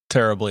felt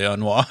terribly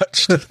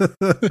unwatched.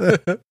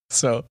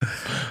 So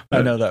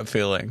I know that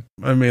feeling.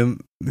 I mean,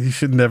 you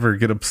should never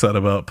get upset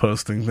about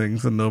posting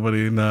things and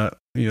I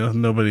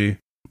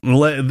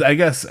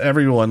guess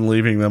everyone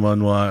leaving them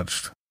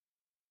unwatched.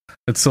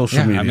 It's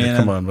social media. I mean,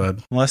 come on,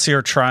 bud. Unless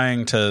you're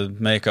trying to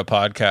make a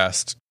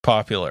podcast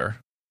popular,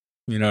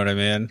 you know what I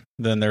mean?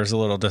 Then there's a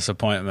little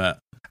disappointment.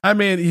 I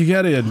mean, you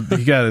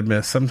gotta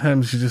admit,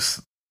 sometimes you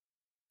just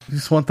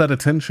want that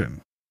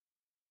attention.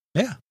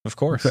 Yeah, of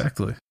course.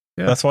 Exactly.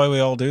 Yeah. That's why we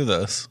all do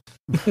this.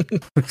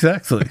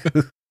 Exactly.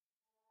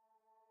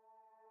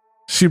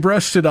 She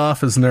brushed it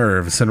off as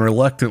nerves and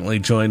reluctantly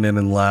joined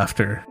in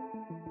laughter,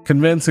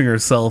 convincing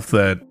herself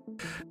that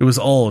it was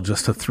all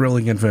just a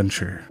thrilling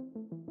adventure.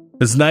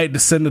 As night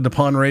descended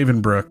upon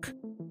Ravenbrook,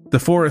 the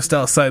forest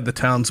outside the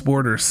town's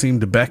borders seemed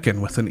to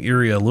beckon with an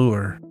eerie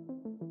allure.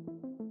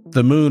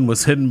 The moon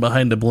was hidden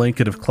behind a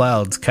blanket of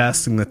clouds,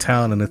 casting the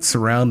town and its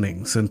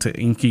surroundings into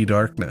inky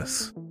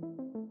darkness.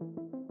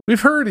 We've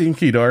heard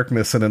inky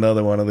darkness in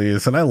another one of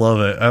these, and I love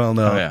it. I don't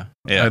know. Oh, yeah.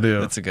 Yeah, I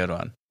do. It's a good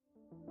one.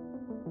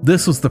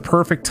 This was the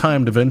perfect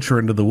time to venture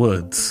into the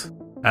woods,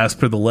 as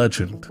per the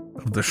legend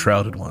of the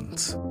Shrouded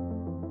Ones.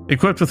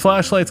 Equipped with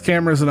flashlights,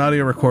 cameras, and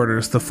audio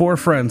recorders, the four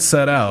friends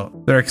set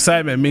out, their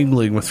excitement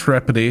mingling with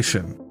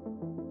trepidation.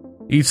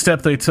 Each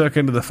step they took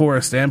into the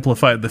forest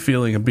amplified the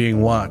feeling of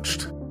being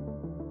watched.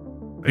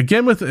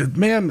 Again,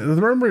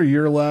 remember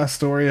your last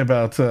story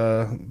about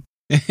the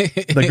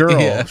girl?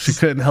 Yes. She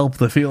couldn't help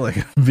the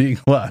feeling of being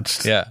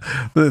watched. Yeah,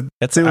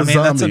 that's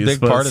a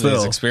big part of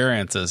these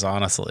experiences.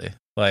 Honestly,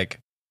 like,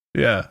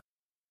 yeah,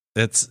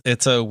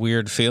 it's a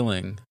weird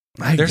feeling.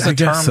 There's a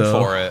term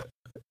for it.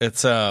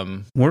 It's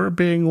we're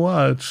being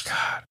watched.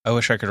 God, I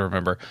wish I could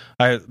remember.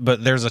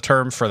 But there's a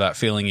term for that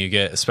feeling you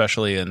get,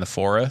 especially in the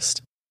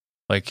forest,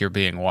 like you're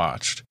being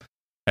watched,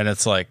 and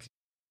it's like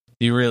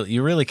you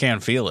really can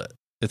feel it.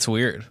 It's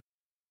weird.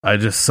 I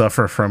just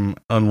suffer from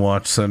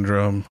unwatched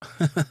syndrome.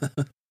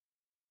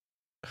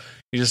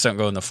 You just don't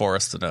go in the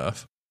forest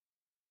enough.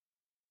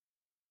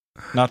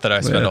 Not that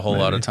I spend a whole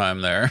lot of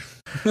time there.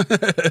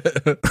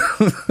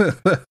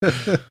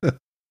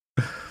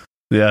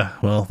 Yeah,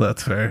 well,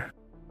 that's fair.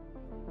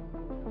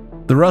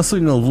 The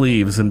rustling of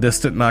leaves and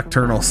distant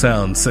nocturnal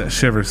sounds sent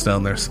shivers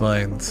down their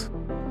spines.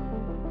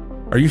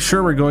 Are you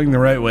sure we're going the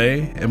right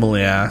way?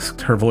 Emily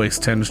asked, her voice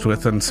tinged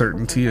with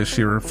uncertainty as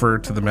she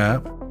referred to the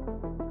map.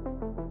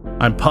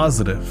 I'm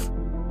positive.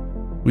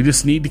 We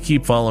just need to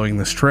keep following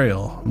this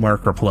trail,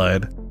 Mark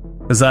replied,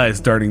 his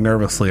eyes darting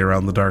nervously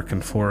around the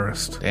darkened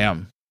forest.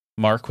 Damn.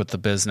 Mark with the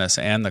business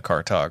and the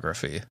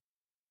cartography.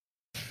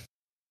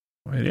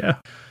 Well, yeah.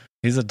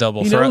 He's a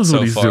double threat knows so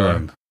what he's far.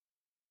 Doing.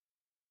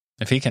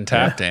 If he can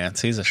tap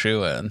dance, he's a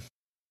shoo-in.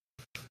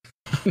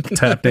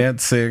 Tap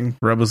dance, sing,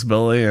 rub his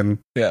belly, and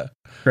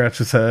scratch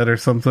his head or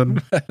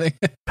something.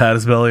 Pat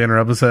his belly and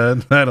rub his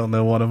head. I don't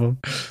know, one of them.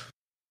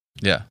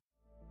 Yeah.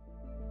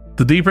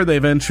 The deeper they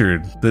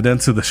ventured, the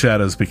denser the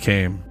shadows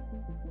became.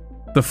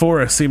 The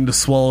forest seemed to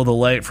swallow the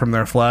light from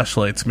their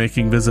flashlights,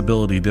 making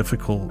visibility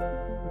difficult.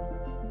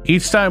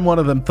 Each time one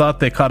of them thought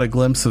they caught a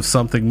glimpse of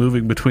something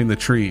moving between the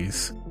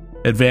trees,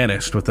 it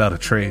vanished without a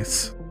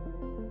trace.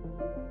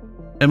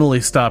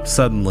 Emily stopped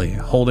suddenly,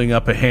 holding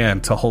up a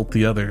hand to halt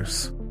the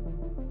others.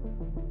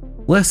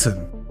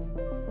 Listen.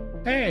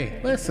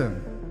 Hey,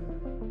 listen.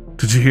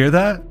 Did you hear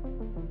that?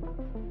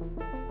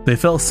 They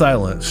fell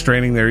silent,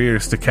 straining their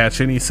ears to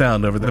catch any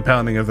sound over the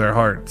pounding of their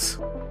hearts.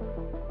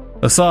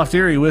 A soft,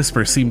 eerie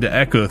whisper seemed to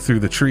echo through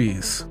the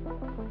trees,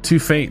 too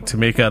faint to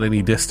make out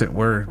any distant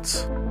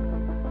words.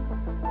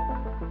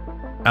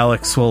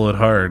 Alex swallowed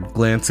hard,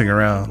 glancing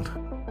around.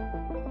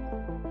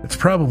 It's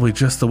probably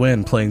just the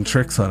wind playing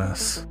tricks on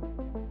us.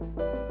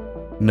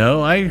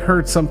 No, I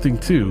heard something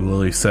too,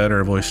 Lily said,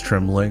 her voice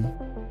trembling.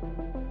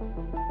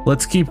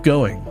 Let's keep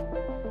going.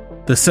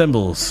 The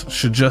symbols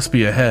should just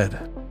be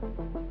ahead.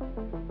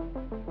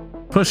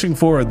 Pushing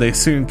forward, they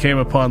soon came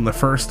upon the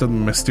first of the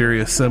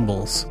mysterious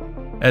symbols,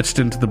 etched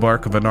into the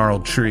bark of a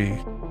gnarled tree.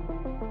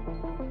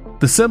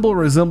 The symbol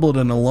resembled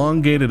an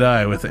elongated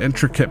eye with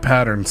intricate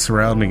patterns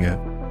surrounding it,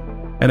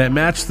 and it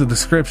matched the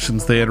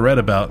descriptions they had read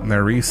about in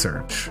their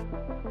research.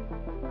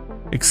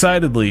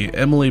 Excitedly,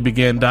 Emily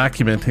began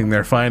documenting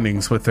their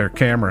findings with their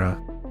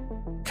camera,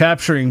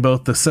 capturing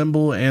both the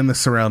symbol and the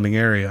surrounding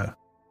area.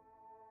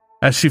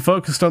 As she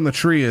focused on the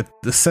tree,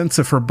 the sense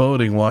of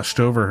foreboding washed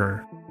over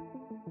her.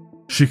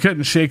 She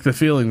couldn't shake the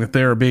feeling that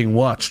they were being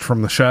watched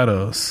from the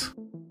shadows.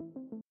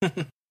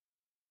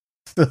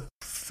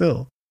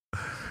 Still.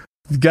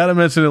 You gotta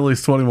mention it at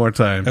least 20 more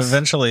times.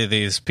 Eventually,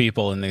 these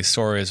people in these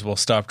stories will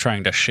stop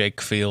trying to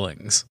shake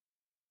feelings.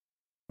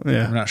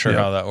 Yeah, I'm not sure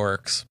how that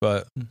works,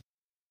 but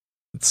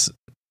it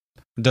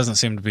doesn't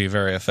seem to be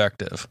very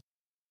effective.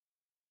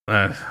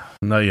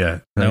 Not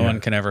yet. No one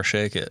can ever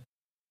shake it.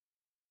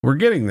 We're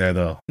getting there,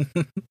 though.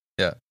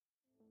 Yeah.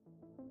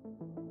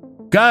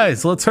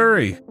 Guys, let's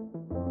hurry.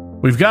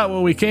 We've got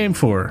what we came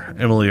for,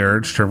 Emily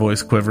urged, her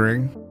voice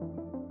quivering.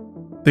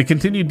 They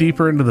continued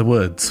deeper into the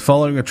woods,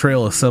 following a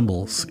trail of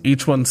symbols,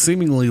 each one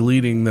seemingly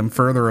leading them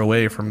further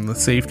away from the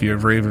safety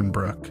of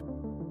Ravenbrook.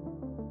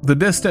 The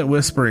distant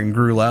whispering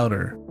grew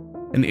louder,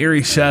 and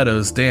eerie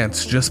shadows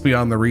danced just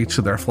beyond the reach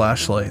of their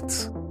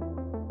flashlights.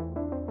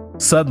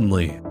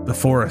 Suddenly, the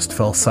forest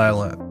fell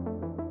silent.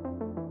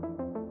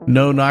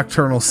 No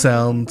nocturnal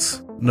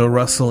sounds, no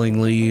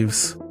rustling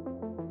leaves.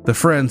 The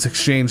friends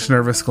exchanged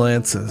nervous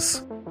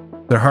glances,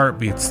 their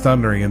heartbeats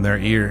thundering in their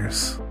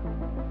ears.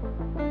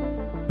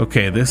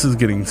 Okay, this is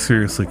getting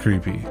seriously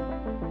creepy,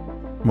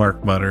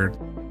 Mark muttered,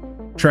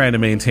 trying to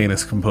maintain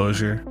his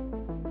composure.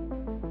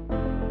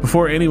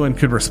 Before anyone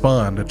could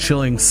respond, a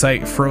chilling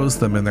sight froze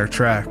them in their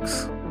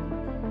tracks.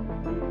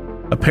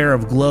 A pair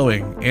of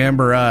glowing,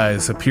 amber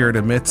eyes appeared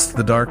amidst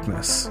the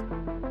darkness,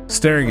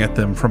 staring at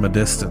them from a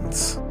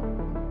distance.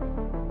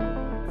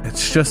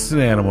 It's just an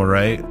animal,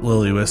 right?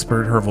 Lily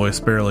whispered, her voice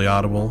barely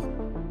audible.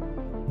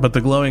 But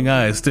the glowing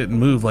eyes didn't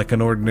move like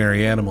an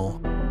ordinary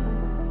animal.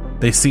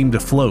 They seemed to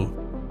float,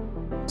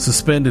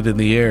 suspended in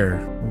the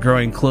air,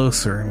 growing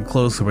closer and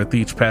closer with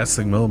each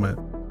passing moment.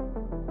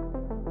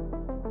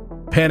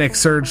 Panic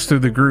surged through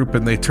the group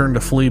and they turned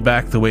to flee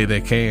back the way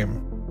they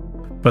came.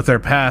 But their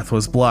path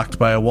was blocked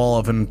by a wall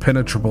of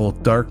impenetrable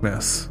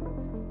darkness.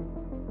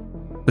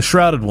 The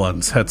Shrouded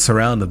Ones had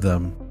surrounded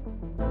them,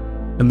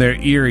 and their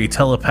eerie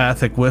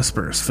telepathic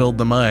whispers filled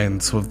the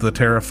minds of the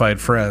terrified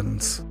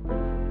friends.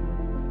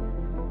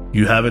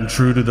 You have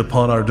intruded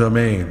upon our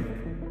domain,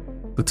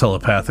 the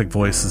telepathic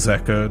voices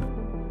echoed,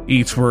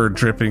 each word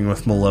dripping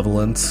with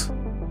malevolence.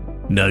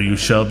 Now you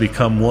shall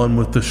become one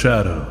with the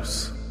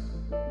shadows.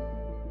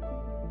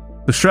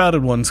 The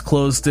Shrouded Ones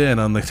closed in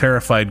on the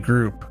terrified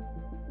group,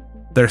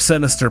 their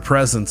sinister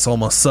presence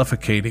almost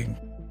suffocating.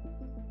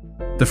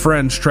 The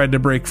friends tried to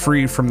break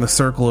free from the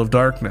circle of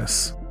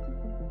darkness,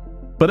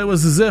 but it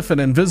was as if an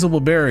invisible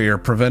barrier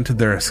prevented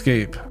their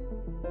escape.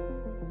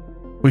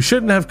 We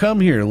shouldn't have come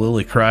here,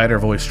 Lily cried, her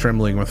voice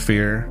trembling with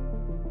fear.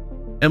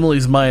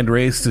 Emily's mind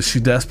raced as she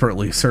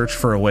desperately searched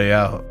for a way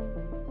out.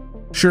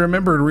 She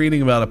remembered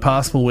reading about a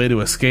possible way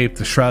to escape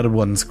the Shrouded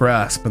One's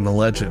grasp in the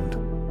legend.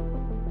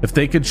 If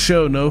they could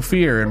show no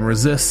fear and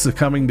resist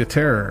succumbing to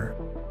terror,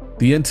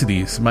 the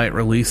entities might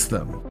release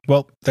them.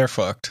 Well, they're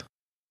fucked.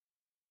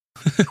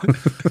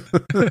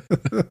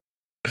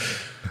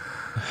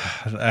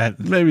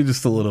 Maybe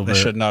just a little bit. They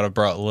should not have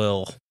brought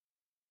Lil.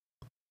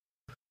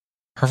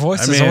 Her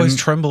voice is always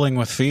trembling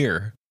with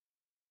fear.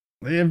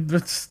 Yeah,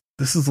 this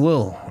is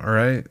Lil, all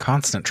right?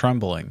 Constant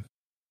trembling.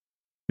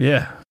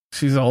 Yeah,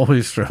 she's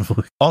always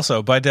trembling.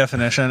 Also, by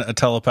definition, a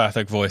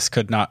telepathic voice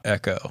could not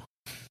echo.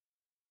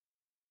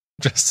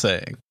 Just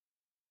saying.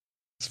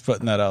 Just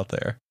putting that out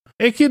there.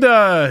 It could,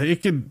 yeah,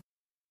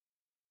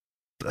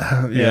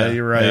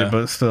 you're right, yeah.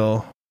 But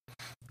still.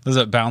 Is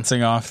it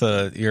bouncing off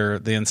the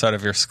inside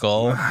of your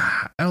skull?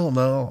 I don't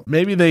know.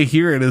 Maybe they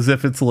hear it as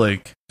if it's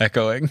like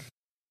echoing.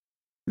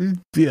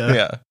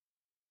 Yeah.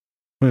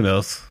 Who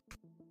knows?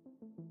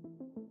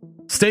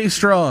 Stay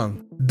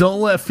strong. Don't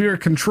let fear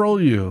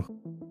control you,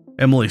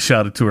 Emily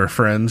shouted to her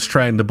friends,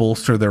 trying to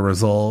bolster their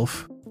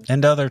resolve.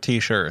 And other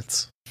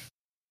t-shirts.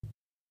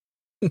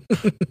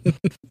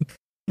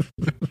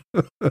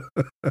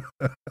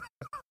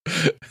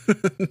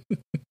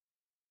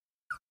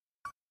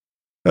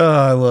 Oh,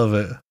 I love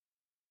it.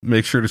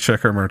 Make sure to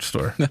check our merch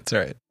store. That's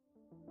right.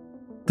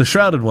 The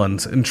Shrouded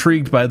Ones,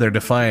 intrigued by their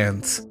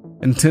defiance,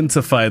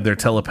 intensified their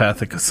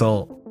telepathic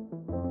assault.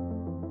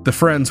 The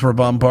friends were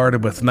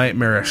bombarded with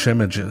nightmarish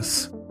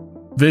images,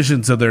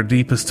 visions of their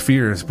deepest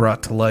fears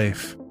brought to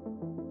life.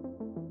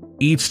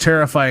 Each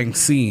terrifying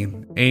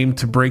scene aimed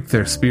to break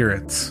their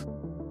spirits,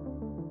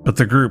 but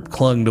the group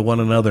clung to one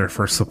another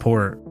for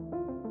support,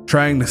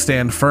 trying to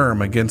stand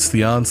firm against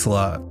the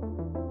onslaught.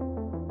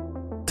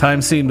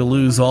 Time seemed to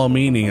lose all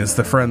meaning as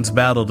the friends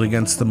battled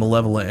against the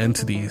malevolent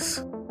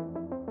entities.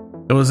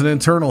 It was an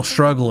internal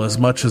struggle as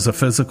much as a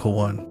physical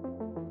one,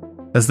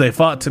 as they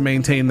fought to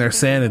maintain their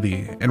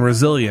sanity and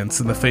resilience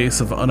in the face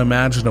of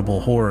unimaginable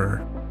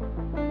horror.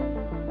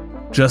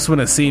 Just when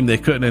it seemed they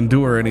couldn't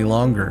endure any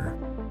longer,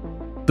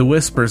 the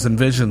whispers and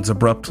visions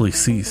abruptly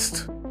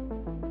ceased.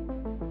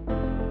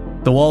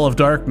 The wall of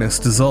darkness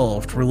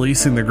dissolved,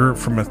 releasing the group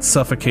from its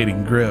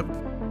suffocating grip.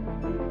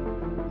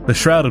 The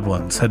Shrouded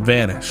Ones had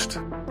vanished.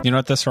 You know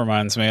what this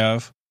reminds me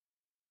of?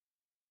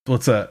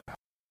 What's that?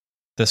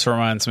 This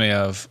reminds me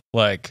of,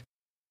 like,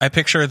 I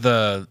picture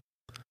the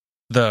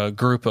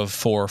group of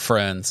 4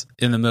 friends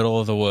in the middle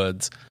of the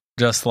woods,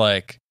 just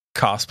like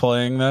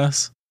cosplaying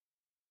this.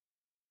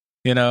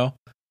 You know,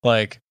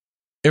 like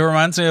it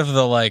reminds me of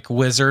the like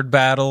wizard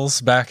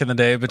battles back in the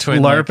day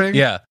between LARPing.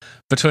 Like,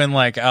 between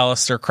like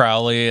Aleister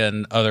Crowley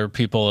and other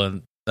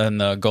people in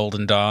the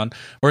Golden Dawn,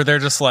 where they're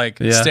just like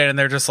standing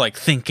there, just like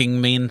thinking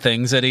mean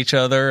things at each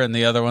other, and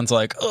the other one's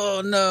like,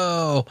 "Oh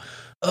no,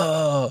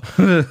 oh,"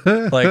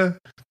 like,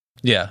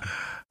 yeah.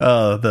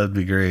 Oh, that'd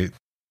be great.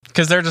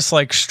 because they're just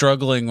like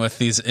struggling with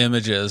these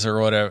images or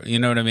whatever. You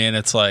know what I mean?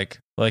 It's like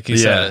you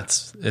said,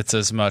 it's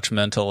as much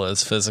mental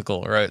as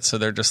physical, right? So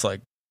they're just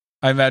like,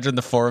 I imagine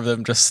the four of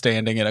them just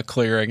standing in a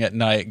clearing at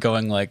night,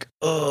 going like,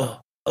 ugh,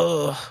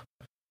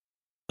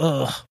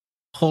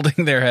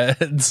 holding their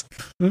heads.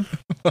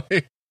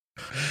 Like,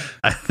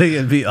 I think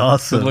it'd be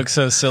awesome. It would look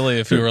so silly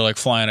if you were like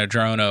flying a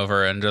drone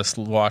over and just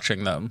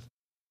watching them.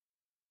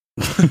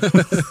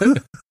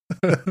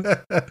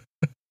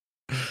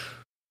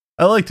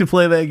 I like to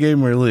play that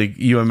game where like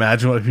you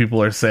imagine what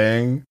people are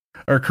saying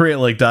or create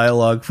like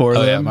dialogue for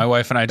them. Yeah, my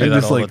wife and I do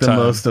that just all like the time.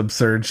 Most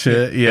absurd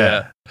shit.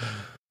 Yeah.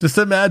 Just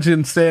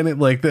imagine standing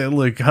like that,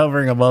 like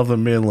hovering above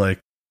them, being like,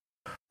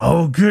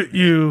 "I'll get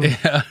you.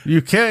 Yeah.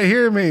 You can't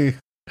hear me.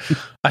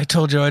 I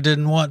told you I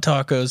didn't want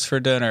tacos for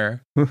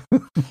dinner."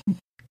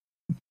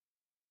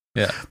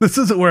 Yeah. This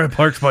isn't where I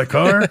parked my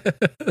car.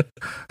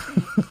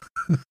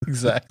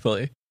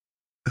 Exactly.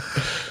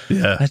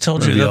 Yeah. I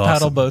told you the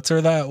paddle boats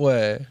are that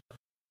way.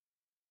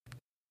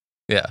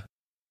 Yeah.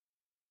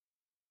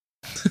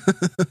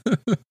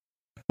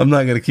 I'm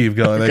not going to keep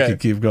going. Okay. I could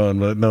keep going,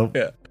 but nope.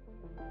 Yeah.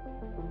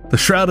 The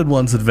shrouded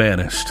ones had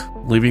vanished,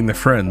 leaving the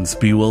friends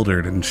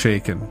bewildered and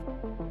shaken.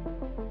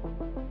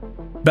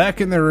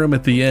 Back in their room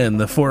at the inn,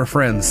 the four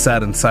friends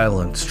sat in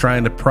silence,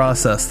 trying to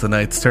process the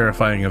night's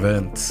terrifying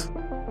events.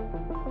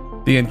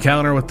 The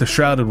encounter with the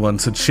shrouded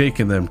ones had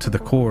shaken them to the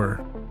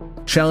core,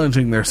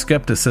 challenging their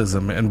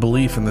skepticism and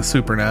belief in the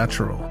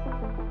supernatural.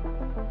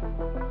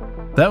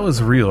 That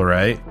was real,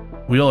 right?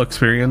 We all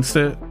experienced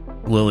it?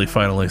 Lily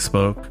finally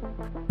spoke,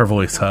 her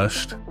voice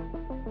hushed.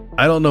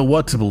 I don't know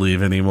what to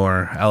believe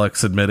anymore,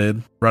 Alex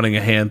admitted, running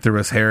a hand through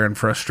his hair in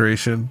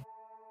frustration.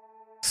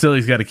 Still,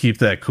 he's got to keep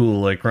that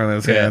cool, like running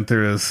his hand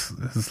through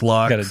his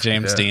locks. Got to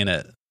James Dean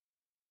it.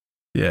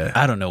 Yeah.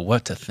 I don't know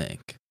what to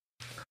think.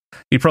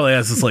 He probably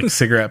has this like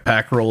cigarette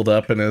pack rolled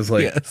up in his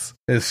like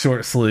his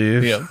short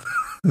sleeve. Yep.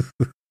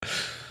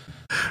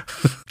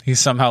 He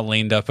somehow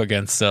leaned up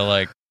against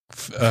a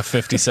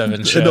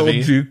 57 Chevy. An old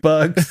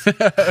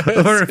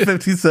jukebox. Or a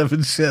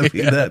 57 Chevy,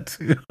 Yeah. that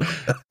too.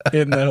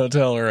 In the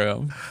hotel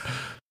room.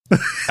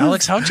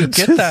 Alex, how'd you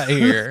get that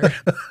here?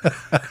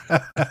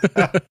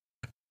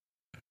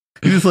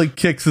 He just like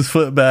kicks his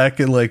foot back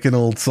and like an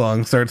old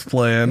song starts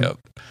playing. Yep.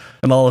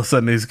 And all of a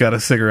sudden he's got a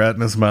cigarette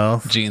in his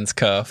mouth. Jeans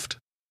cuffed.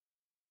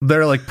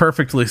 They're like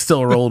perfectly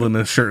still rolled in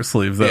his shirt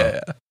sleeve though.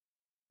 Yeah.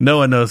 No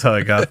one knows how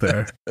I got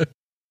there.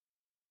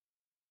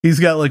 He's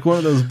got like one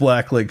of those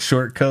black like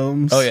short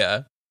combs. Oh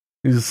yeah.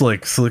 He's just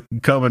like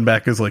combing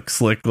back his like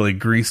slick like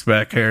greased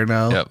back hair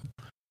now. Yep.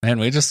 Man,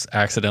 we just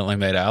accidentally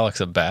made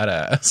Alex a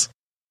badass.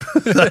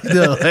 I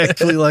know. I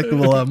actually like him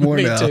a lot more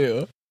Me now.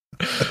 too.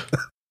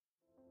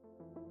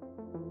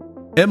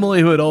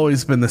 Emily, who had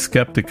always been the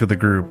skeptic of the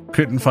group,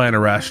 couldn't find a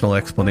rational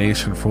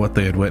explanation for what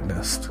they had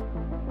witnessed.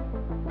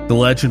 The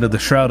legend of the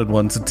Shrouded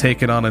Ones had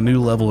taken on a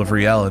new level of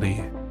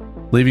reality,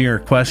 leaving her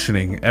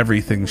questioning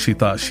everything she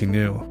thought she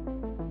knew.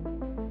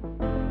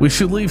 We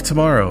should leave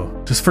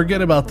tomorrow. Just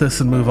forget about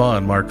this and move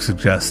on, Mark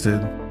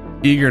suggested,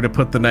 eager to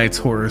put the night's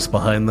horrors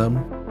behind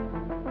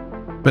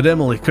them. But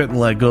Emily couldn't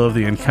let go of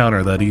the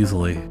encounter that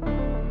easily.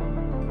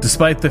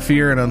 Despite the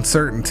fear and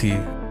uncertainty,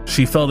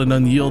 she felt an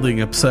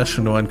unyielding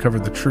obsession to uncover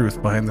the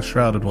truth behind the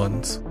Shrouded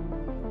Ones.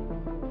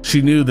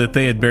 She knew that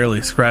they had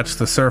barely scratched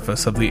the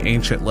surface of the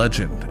ancient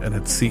legend and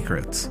its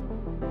secrets.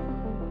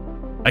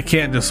 I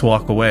can't just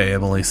walk away,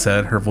 Emily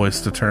said, her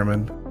voice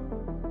determined.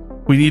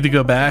 We need to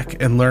go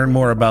back and learn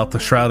more about the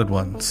Shrouded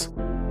Ones,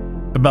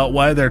 about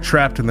why they're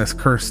trapped in this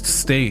cursed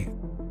state.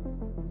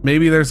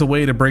 Maybe there's a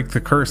way to break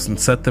the curse and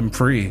set them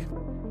free.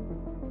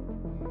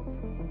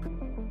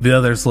 The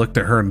others looked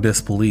at her in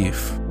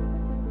disbelief.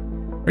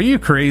 Are you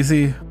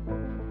crazy?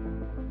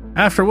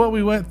 After what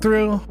we went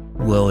through?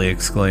 Lily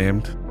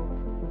exclaimed.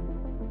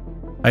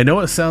 I know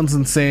it sounds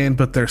insane,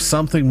 but there's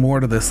something more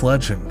to this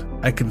legend.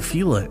 I can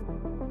feel it.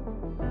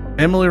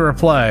 Emily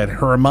replied,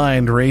 her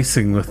mind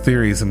racing with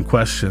theories and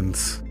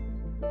questions.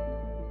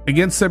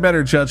 Against their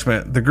better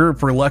judgment, the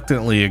group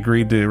reluctantly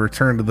agreed to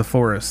return to the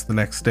forest the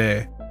next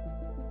day.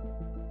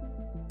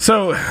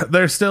 So,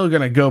 they're still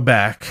going to go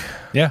back.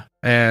 Yeah.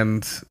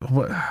 And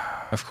what?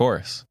 Of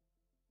course.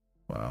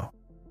 Wow.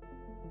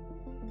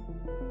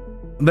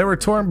 They were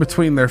torn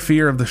between their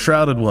fear of the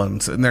Shrouded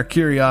Ones and their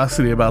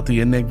curiosity about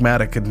the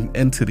enigmatic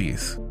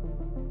entities.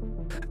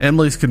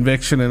 Emily's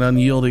conviction and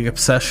unyielding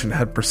obsession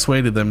had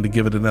persuaded them to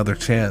give it another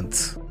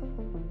chance.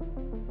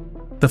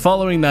 The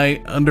following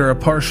night, under a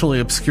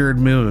partially obscured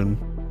moon,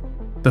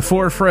 the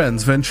four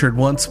friends ventured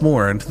once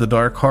more into the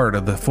dark heart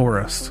of the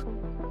forest.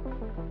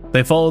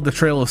 They followed the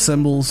trail of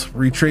symbols,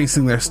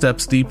 retracing their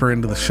steps deeper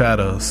into the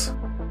shadows.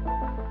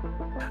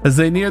 As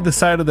they neared the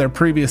site of their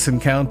previous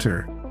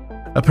encounter,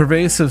 a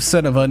pervasive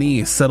sense of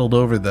unease settled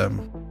over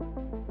them.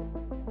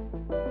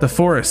 The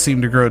forest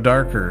seemed to grow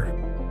darker,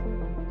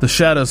 the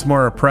shadows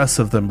more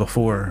oppressive than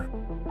before.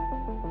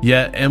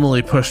 Yet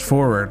Emily pushed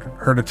forward,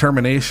 her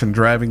determination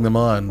driving them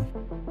on.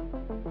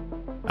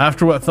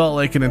 After what felt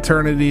like an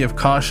eternity of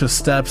cautious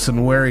steps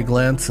and wary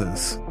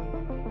glances,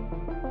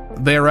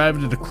 they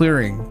arrived at a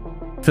clearing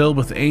filled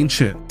with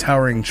ancient,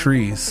 towering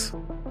trees.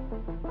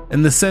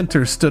 In the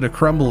center stood a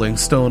crumbling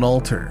stone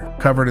altar,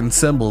 covered in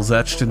symbols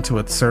etched into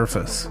its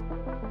surface.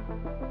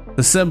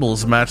 The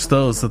symbols matched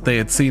those that they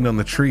had seen on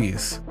the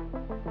trees,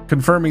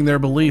 confirming their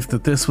belief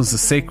that this was the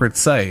sacred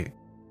site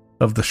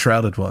of the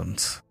Shrouded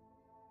Ones.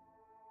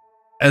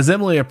 As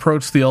Emily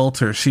approached the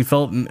altar, she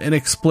felt an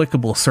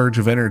inexplicable surge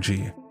of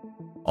energy,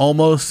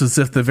 almost as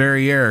if the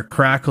very air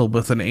crackled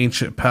with an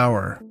ancient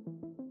power.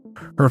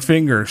 Her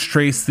fingers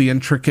traced the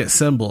intricate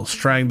symbols,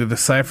 trying to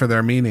decipher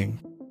their meaning.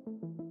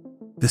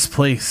 This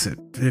place,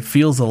 it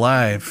feels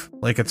alive,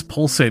 like it's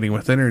pulsating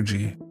with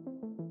energy,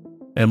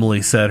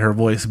 Emily said, her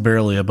voice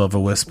barely above a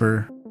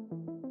whisper.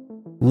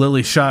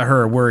 Lily shot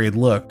her a worried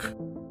look.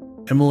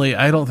 Emily,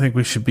 I don't think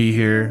we should be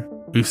here.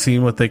 We've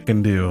seen what they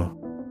can do.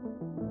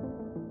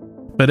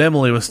 But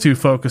Emily was too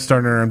focused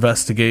on her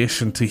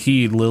investigation to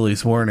heed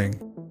Lily's warning.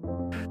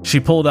 She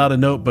pulled out a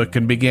notebook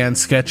and began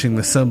sketching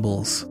the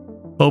symbols,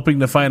 hoping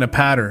to find a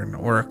pattern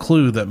or a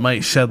clue that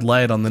might shed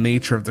light on the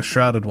nature of the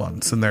Shrouded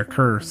Ones and their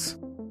curse.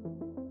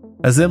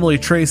 As Emily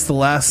traced the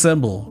last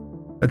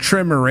symbol, a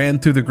tremor ran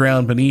through the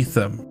ground beneath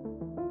them.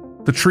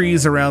 The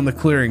trees around the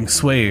clearing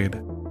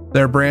swayed,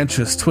 their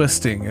branches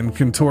twisting and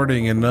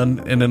contorting in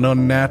an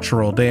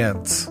unnatural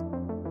dance.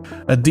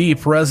 A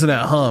deep,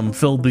 resonant hum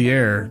filled the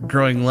air,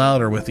 growing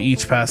louder with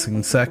each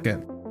passing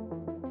second.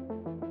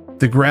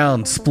 The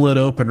ground split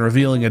open,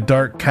 revealing a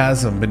dark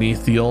chasm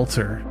beneath the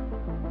altar.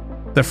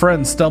 The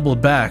friends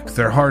stumbled back,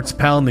 their hearts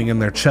pounding in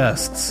their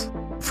chests.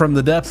 From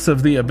the depths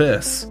of the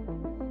abyss,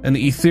 an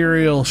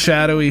ethereal,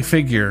 shadowy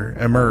figure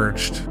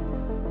emerged,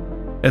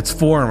 its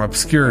form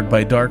obscured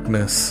by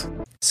darkness.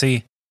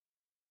 See,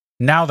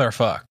 now they're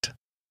fucked.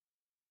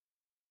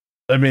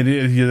 I mean,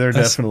 they're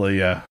definitely,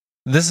 yeah.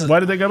 Why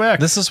did they go back?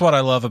 This is what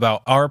I love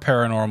about our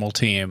paranormal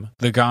team,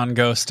 the Gone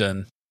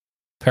Ghostin'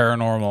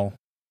 Paranormal.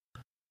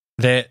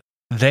 That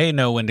they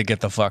know when to get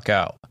the fuck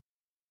out.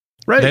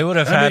 Right. They would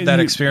have had that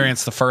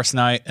experience the first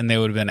night, and they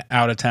would have been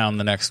out of town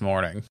the next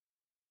morning.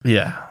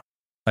 Yeah.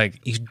 Like,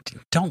 you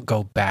don't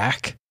go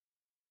back.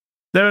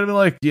 They would have been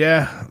like,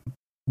 yeah,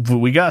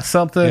 we got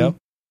something. Yep.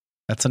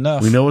 That's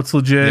enough. We know it's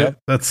legit. Yep.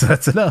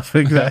 That's enough.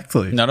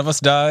 Exactly. None of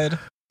us died.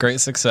 Great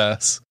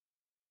success.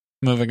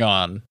 Moving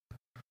on.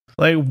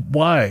 Like,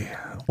 why?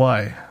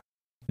 Why?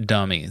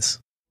 Dummies.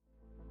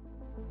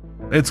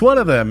 It's one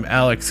of them,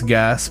 Alex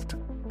gasped,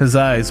 his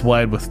eyes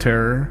wide with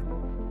terror.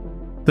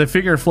 The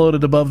figure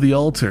floated above the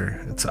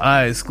altar, its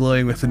eyes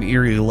glowing with an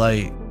eerie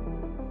light.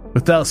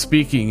 Without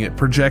speaking, it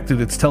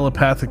projected its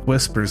telepathic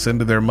whispers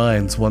into their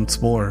minds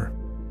once more.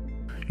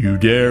 You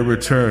dare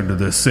return to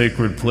this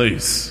sacred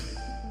place,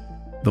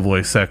 the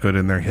voice echoed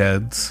in their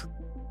heads.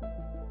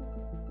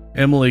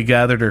 Emily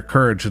gathered her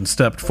courage and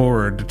stepped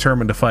forward,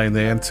 determined to find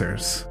the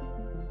answers.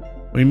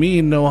 We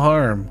mean no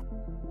harm.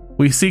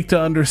 We seek to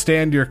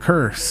understand your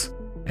curse,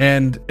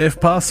 and, if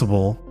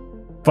possible,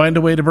 find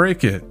a way to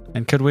break it.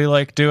 And could we,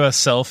 do a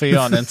selfie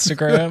on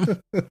Instagram?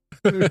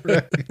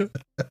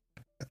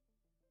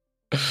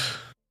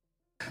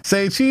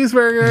 Say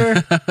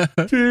cheeseburger!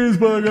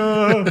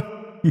 Cheeseburger!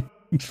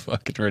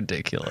 Fucking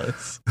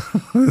ridiculous.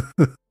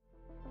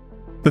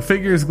 The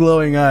figure's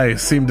glowing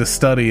eyes seemed to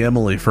study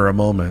Emily for a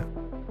moment,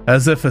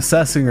 as if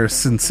assessing her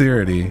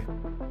sincerity.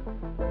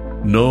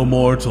 No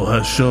mortal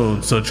has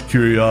shown such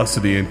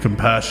curiosity and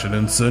compassion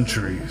in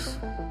centuries,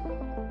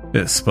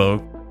 it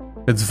spoke,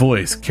 its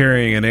voice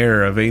carrying an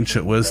air of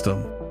ancient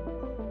wisdom.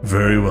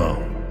 Very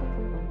well.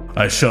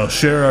 I shall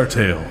share our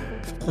tale.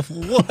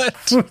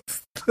 What?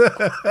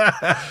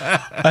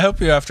 I hope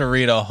you have to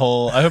read a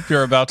whole... I hope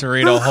you're about to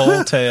read a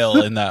whole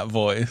tale in that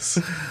voice.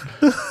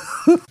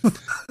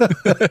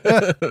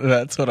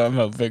 That's what I'm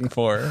hoping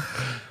for.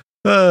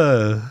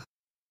 All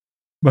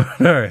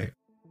right.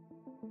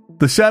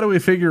 The shadowy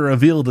figure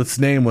revealed its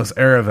name was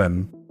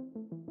Aravan,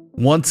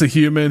 once a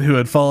human who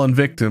had fallen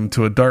victim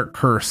to a dark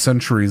curse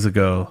centuries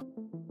ago.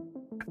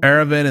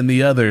 Aravan and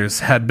the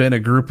others had been a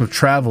group of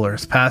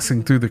travelers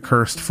passing through the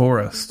cursed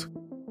forest,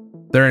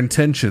 their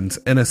intentions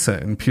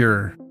innocent and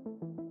pure.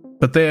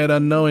 But they had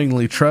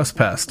unknowingly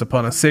trespassed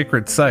upon a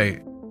sacred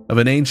site of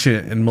an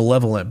ancient and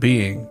malevolent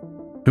being,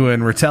 who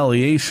in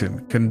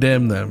retaliation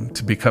condemned them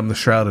to become the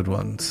Shrouded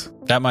Ones.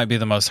 That might be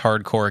the most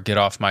hardcore get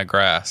off my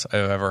grass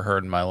I've ever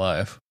heard in my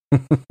life.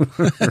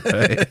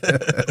 Right.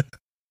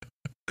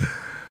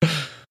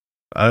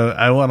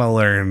 I want to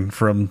learn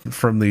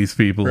from these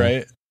people.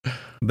 Right.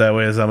 That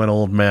way, as I'm an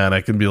old man,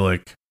 I can be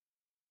like,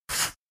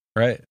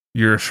 right.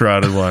 You're a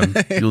Shrouded One.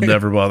 You'll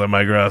never bother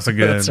my grass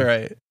again. That's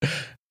right.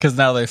 Because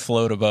now they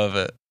float above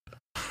it.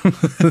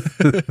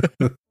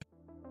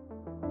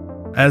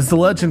 As the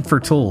legend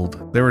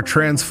foretold, they were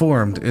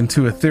transformed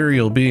into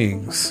ethereal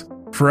beings,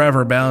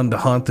 forever bound to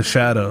haunt the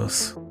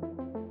shadows.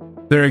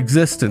 Their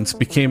existence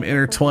became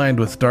intertwined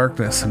with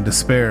darkness and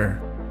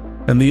despair,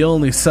 and the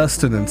only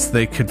sustenance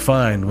they could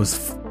find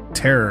was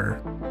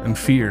terror and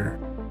fear.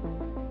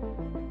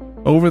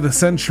 Over the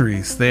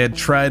centuries, they had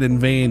tried in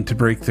vain to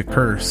break the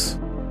curse,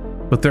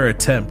 but their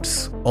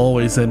attempts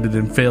always ended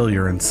in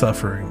failure and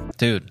suffering.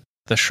 Dude,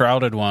 the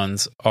shrouded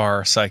ones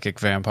are psychic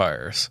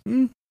vampires.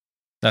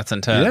 That's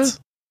intense.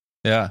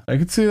 Yeah. I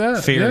could see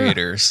that. Fear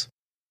eaters.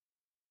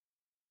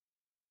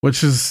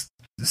 Which is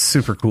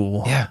super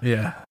cool.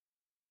 Yeah.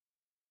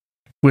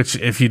 Which,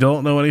 if you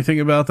don't know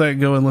anything about that,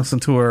 go and listen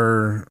to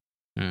our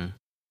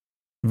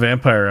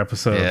vampire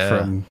episode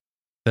from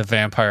the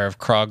Vampire of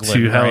Kroglin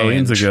 2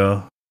 Halloweens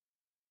ago.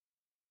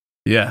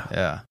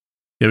 Yeah.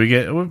 Yeah,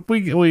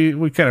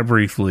 we kind of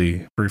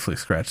briefly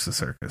scratched the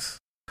surface.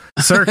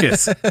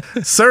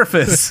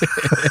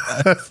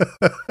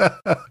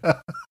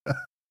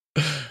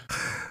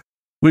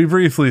 We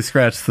briefly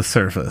scratched the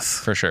surface.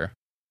 For sure.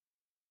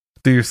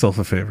 Do yourself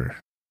a favor.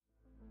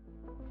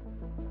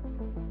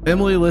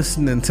 Emily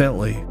listened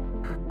intently,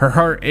 her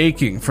heart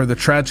aching for the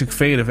tragic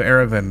fate of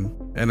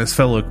Erevan and his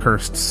fellow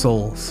cursed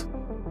souls.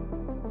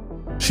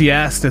 She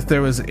asked if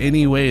there was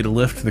any way to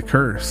lift the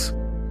curse,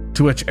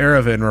 to which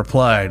Erevan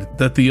replied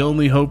that the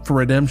only hope for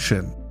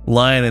redemption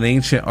lay in an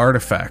ancient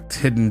artifact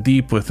hidden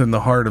deep within the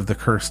heart of the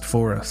cursed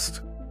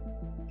forest.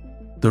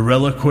 The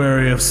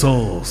Reliquary of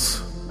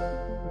Souls,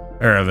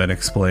 Erevan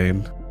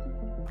explained.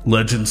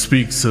 Legend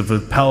speaks of a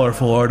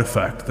powerful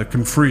artifact that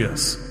can free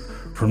us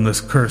from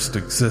this cursed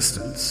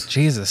existence.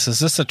 Jesus, is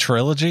this a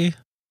trilogy?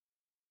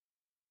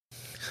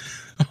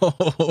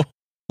 Oh,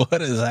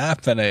 what is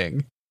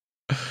happening?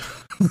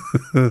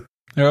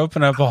 They're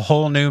opening up a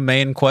whole new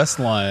main quest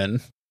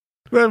line.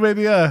 I mean,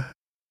 yeah,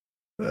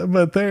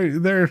 but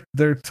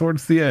they're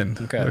towards the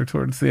end. Okay. They're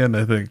towards the end,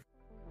 I think.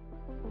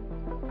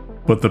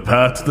 But the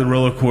path to the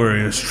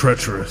Reliquary is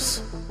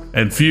treacherous,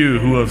 and few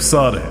who have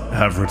sought it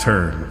have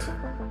returned.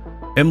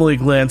 Emily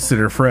glanced at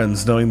her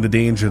friends, knowing the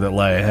danger that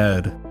lay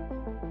ahead,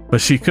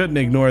 but she couldn't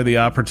ignore the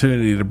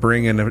opportunity to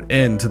bring an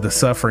end to the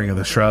suffering of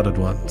the Shrouded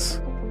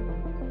Ones.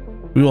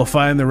 We will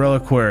find the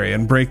Reliquary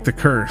and break the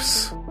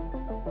curse,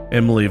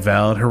 Emily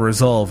vowed, her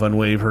resolve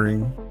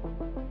unwavering.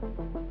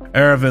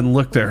 Erevan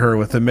looked at her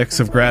with a mix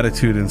of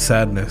gratitude and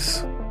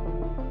sadness.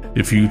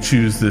 If you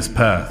choose this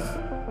path,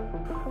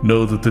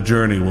 know that the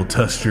journey will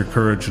test your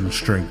courage and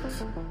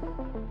strength.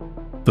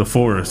 The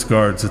forest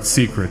guards its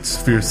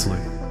secrets fiercely,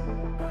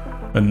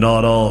 and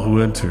not all who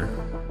enter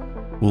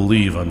will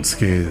leave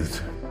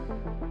unscathed.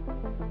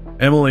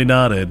 Emily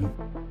nodded,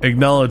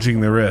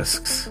 acknowledging the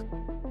risks.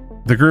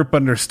 The group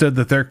understood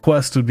that their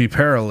quest would be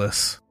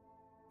perilous,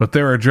 but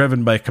they were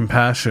driven by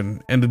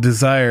compassion and a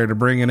desire to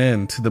bring an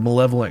end to the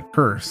malevolent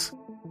curse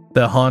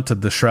that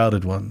haunted the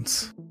Shrouded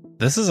Ones.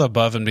 This is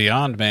above and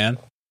beyond, man.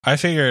 I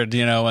figured,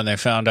 when they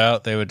found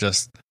out, they would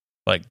just,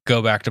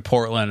 go back to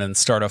Portland and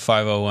start a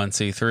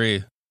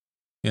 501c3,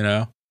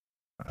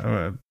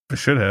 They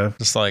should have.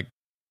 Just,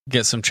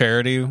 get some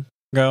charity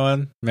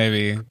going.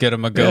 Maybe get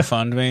them a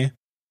GoFundMe.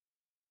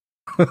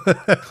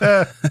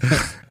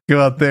 Go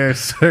out there,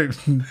 start,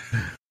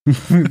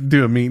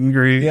 do a meet and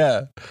greet.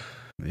 Yeah.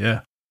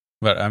 Yeah.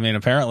 But,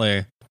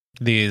 apparently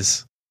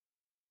these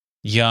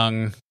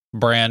young,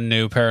 brand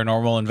new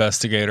paranormal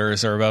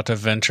investigators are about to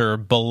venture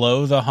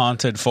below the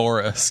haunted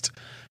forest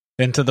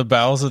into the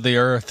bowels of the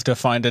earth to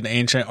find an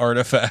ancient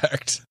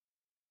artifact.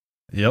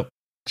 Yep.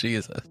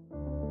 Jesus.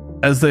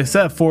 As they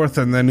set forth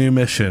on their new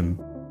mission,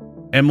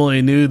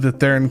 Emily knew that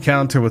their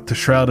encounter with the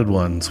Shrouded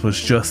Ones was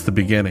just the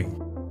beginning.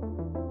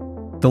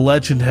 The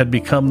legend had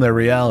become their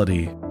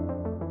reality,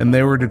 and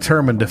they were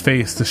determined to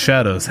face the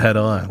shadows head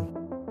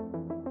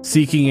on,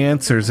 seeking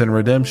answers and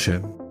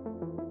redemption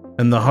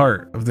in the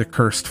heart of the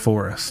cursed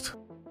forest.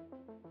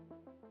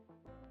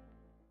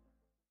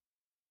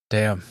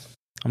 Damn.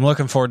 I'm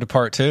looking forward to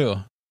part 2.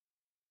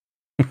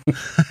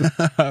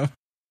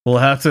 We'll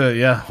have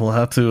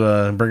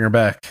to bring her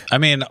back.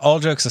 All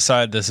jokes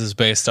aside, this is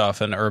based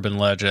off an urban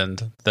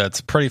legend that's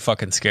pretty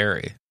fucking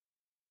scary.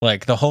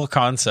 The whole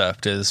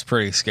concept is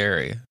pretty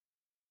scary.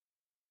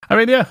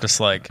 Yeah. Just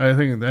I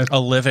think a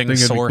living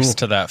source cool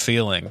to that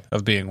feeling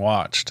of being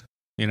watched.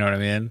 You know what I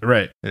mean?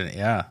 Right.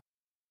 Yeah.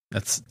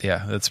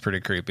 That's pretty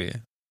creepy.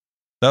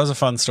 That was a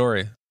fun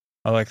story.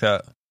 I like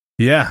that.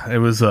 Yeah, it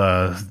was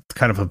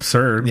kind of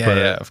absurd. Yeah, but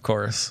of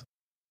course.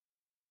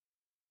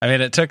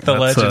 It took the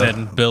legend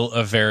and built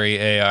a very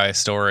AI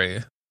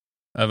story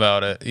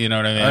about it. You know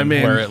what I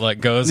mean? Where it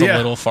goes a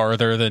little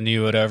farther than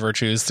you would ever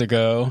choose to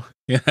go.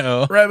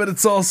 Right, but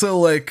it's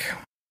also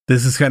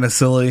this is kind of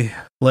silly.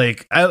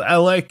 I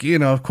like,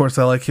 of course,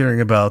 I like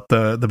hearing about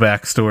the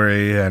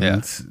backstory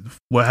and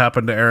what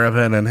happened to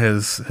Erevan and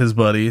his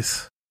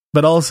buddies.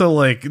 But also,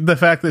 the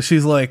fact that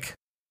she's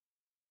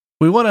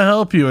we want to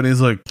help you. And he's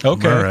like,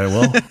 okay. All right,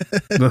 well,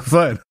 that's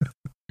fine.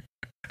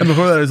 And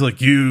before that, he's like,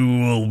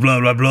 you blah,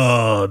 blah,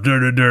 blah,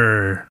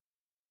 dur.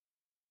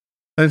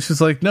 And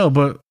she's like, no,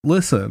 but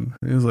listen.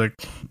 He's like,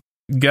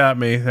 got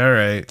me. All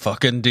right.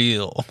 Fucking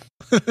deal.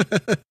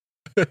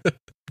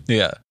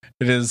 Yeah,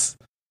 it is.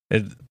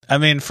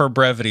 For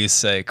brevity's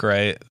sake,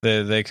 right?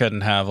 They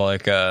couldn't have a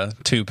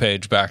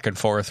 2-page back and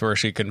forth where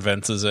she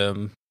convinces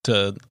him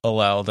to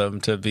allow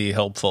them to be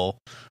helpful.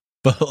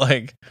 But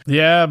but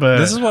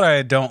this is what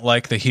I don't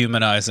like, the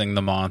humanizing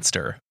the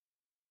monster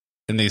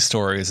in these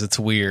stories. It's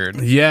weird.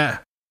 Yeah.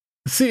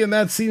 See, and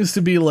that seems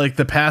to be like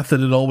the path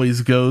that it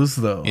always goes,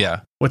 though.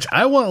 Yeah. Which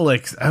I want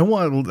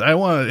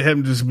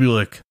him to just be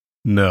like,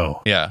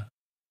 no. Yeah.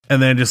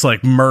 And then just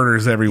like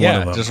murders every one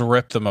of them. Just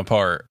rip them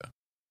apart.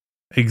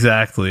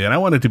 Exactly. And I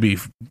want it to be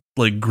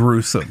like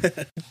gruesome,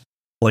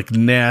 like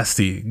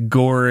nasty,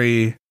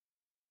 gory,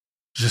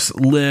 just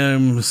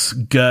limbs,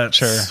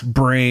 guts,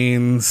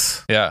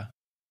 brains. Yeah.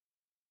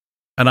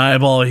 An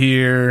eyeball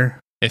here.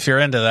 If you're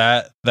into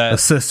that a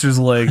sister's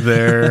leg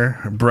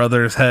there,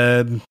 brother's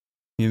head,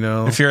 you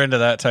know. If you're into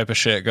that type of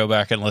shit, go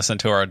back and listen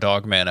to our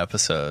Dogman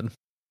episode.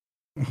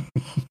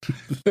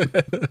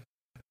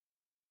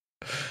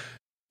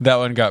 That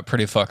one got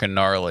pretty fucking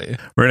gnarly.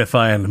 We're going to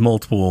find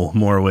multiple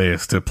more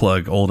ways to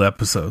plug old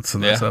episodes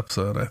in this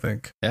episode, I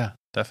think. Yeah,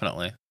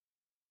 definitely.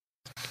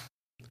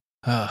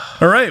 All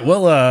right,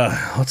 well,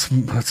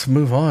 let's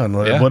move on.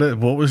 Yeah.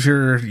 What was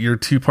your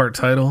 2-part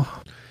title?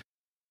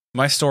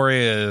 My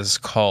story is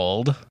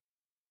called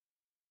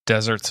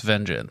Desert's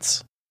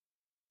Vengeance,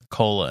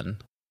 The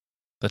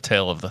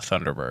Tale of the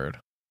Thunderbird.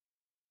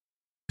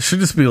 It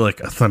should just be like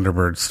a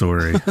Thunderbird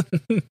story.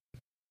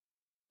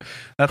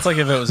 That's like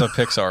if it was a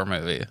Pixar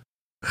movie.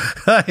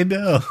 I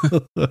know.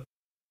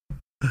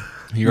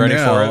 You ready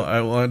for it?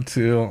 I want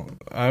to.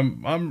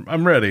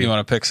 I'm ready. You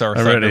want a Pixar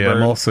I'm Thunderbird? ready.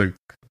 I'm also.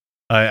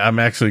 I'm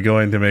actually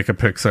going to make a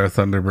Pixar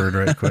Thunderbird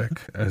right quick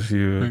as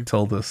you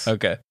told us.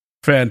 Okay.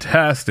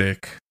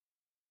 Fantastic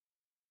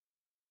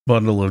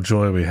bundle of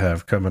joy we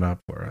have coming up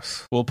for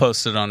us. We'll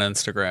post it on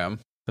Instagram.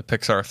 The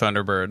Pixar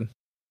Thunderbird.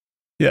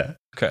 Yeah.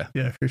 Okay.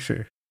 Yeah, for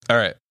sure. All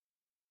right.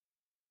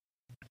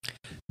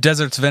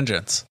 Desert's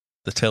Vengeance,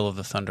 The Tale of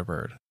the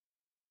Thunderbird.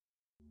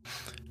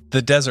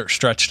 The desert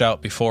stretched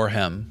out before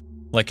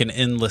him, like an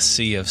endless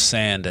sea of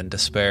sand and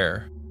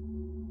despair.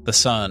 The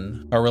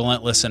sun, a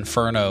relentless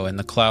inferno in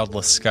the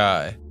cloudless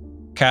sky,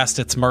 cast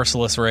its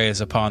merciless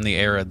rays upon the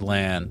arid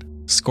land,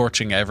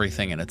 scorching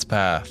everything in its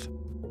path.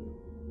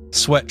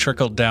 Sweat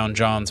trickled down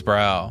John's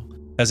brow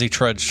as he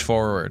trudged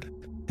forward,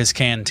 his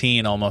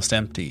canteen almost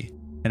empty,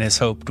 and his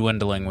hope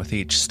dwindling with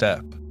each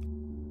step.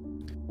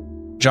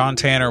 John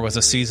Tanner was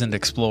a seasoned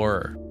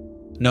explorer,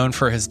 known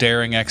for his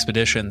daring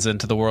expeditions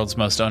into the world's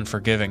most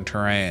unforgiving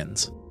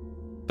terrains.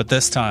 But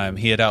this time,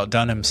 he had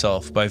outdone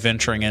himself by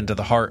venturing into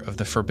the heart of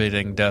the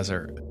forbidding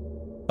desert,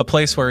 a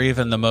place where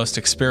even the most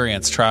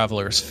experienced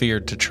travelers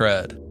feared to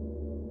tread.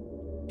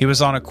 He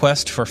was on a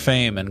quest for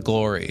fame and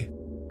glory,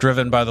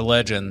 driven by the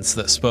legends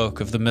that spoke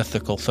of the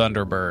mythical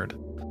Thunderbird,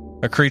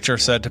 a creature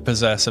said to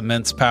possess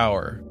immense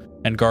power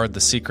and guard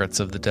the secrets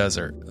of the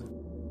desert.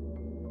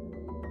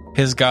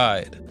 His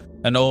guide,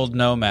 an old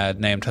nomad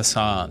named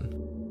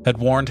Hassan, had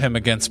warned him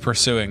against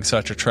pursuing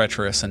such a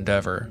treacherous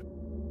endeavor.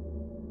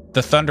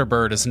 The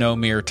Thunderbird is no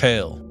mere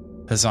tale,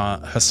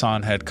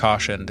 Hassan had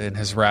cautioned in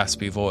his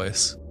raspy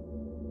voice.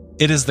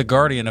 It is the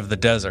guardian of the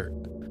desert,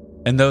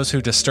 and those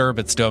who disturb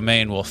its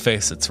domain will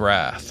face its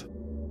wrath.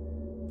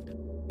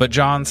 But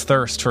John's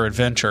thirst for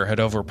adventure had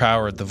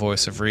overpowered the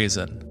voice of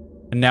reason,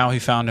 and now he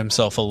found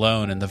himself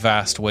alone in the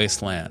vast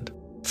wasteland,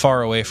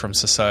 far away from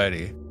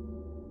society,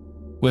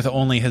 with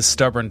only his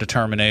stubborn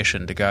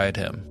determination to guide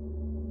him.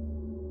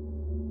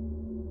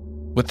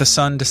 With the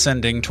sun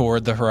descending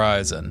toward the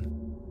horizon,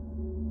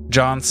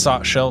 John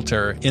sought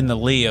shelter in the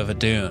lee of a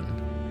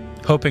dune,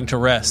 hoping to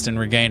rest and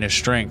regain his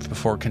strength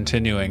before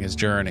continuing his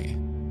journey.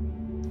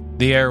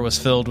 The air was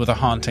filled with a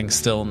haunting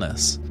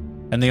stillness,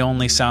 and the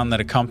only sound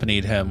that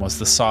accompanied him was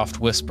the soft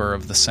whisper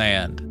of the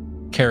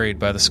sand, carried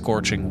by the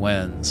scorching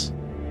winds.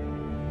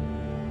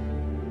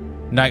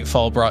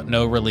 Nightfall brought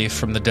no relief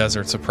from the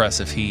desert's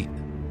oppressive heat,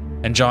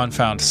 and John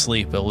found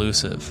sleep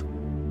elusive.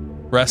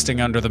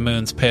 Resting under the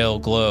moon's pale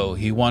glow,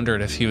 he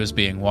wondered if he was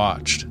being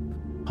watched,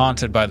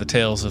 haunted by the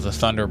tales of the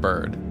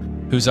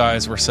Thunderbird, whose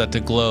eyes were said to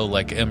glow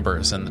like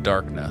embers in the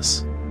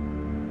darkness.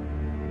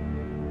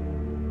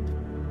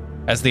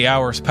 As the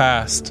hours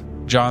passed,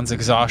 John's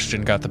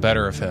exhaustion got the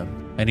better of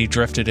him, and he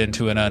drifted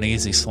into an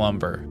uneasy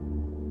slumber.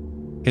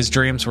 His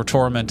dreams were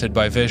tormented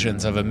by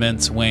visions of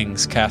immense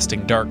wings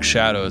casting dark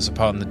shadows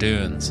upon the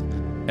dunes,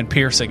 and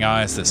piercing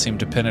eyes that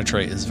seemed to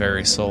penetrate his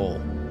very soul.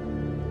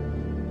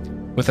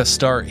 With a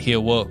start, he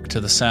awoke to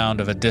the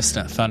sound of a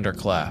distant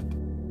thunderclap.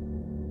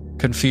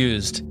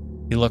 Confused,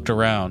 he looked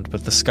around,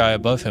 but the sky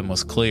above him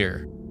was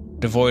clear,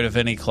 devoid of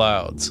any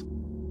clouds.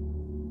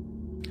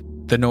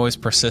 The noise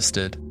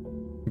persisted,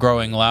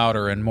 growing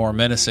louder and more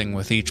menacing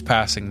with each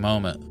passing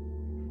moment.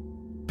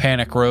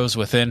 Panic rose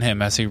within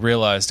him as he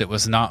realized it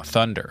was not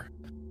thunder,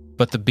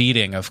 but the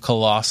beating of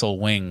colossal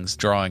wings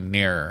drawing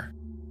nearer.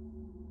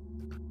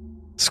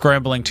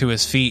 Scrambling to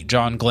his feet,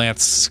 John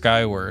glanced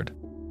skyward,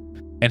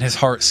 and his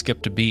heart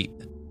skipped a beat.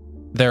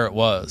 There it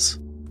was,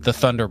 the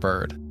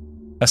Thunderbird,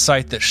 a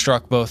sight that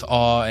struck both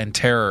awe and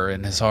terror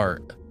in his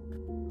heart.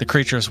 The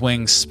creature's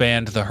wings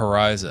spanned the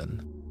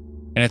horizon,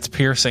 and its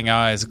piercing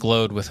eyes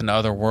glowed with an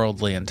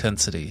otherworldly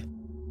intensity.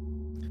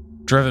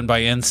 Driven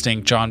by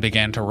instinct, John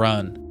began to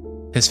run,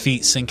 his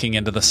feet sinking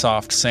into the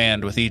soft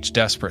sand with each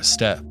desperate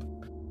step.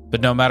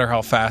 But no matter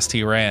how fast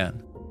he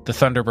ran, the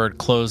Thunderbird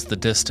closed the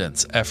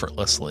distance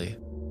effortlessly.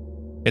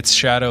 its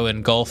shadow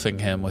engulfing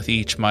him with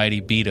each mighty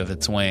beat of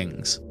its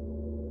wings.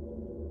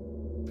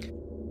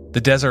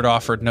 The desert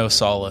offered no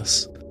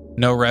solace,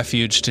 no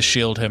refuge to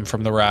shield him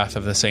from the wrath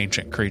of this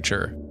ancient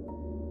creature.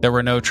 There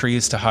were no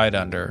trees to hide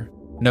under,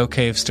 no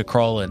caves to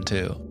crawl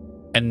into,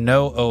 and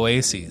no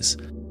oases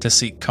to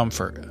seek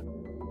comfort.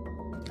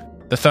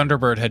 The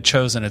Thunderbird had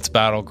chosen its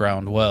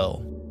battleground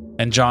well,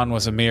 and John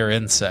was a mere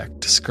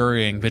insect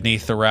scurrying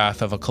beneath the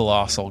wrath of a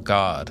colossal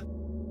god.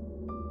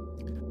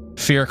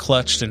 Fear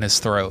clutched in his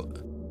throat,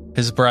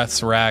 his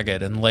breaths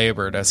ragged and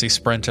labored as he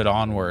sprinted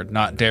onward,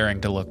 not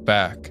daring to look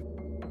back.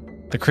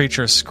 The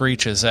creature's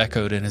screeches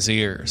echoed in his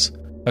ears,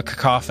 a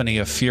cacophony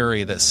of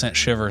fury that sent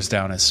shivers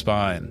down his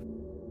spine.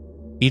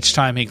 Each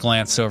time he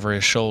glanced over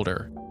his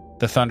shoulder,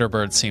 the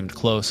Thunderbird seemed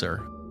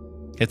closer,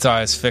 its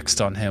eyes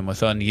fixed on him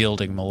with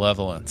unyielding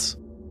malevolence.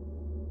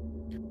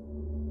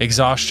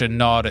 Exhaustion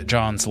gnawed at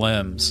John's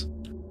limbs,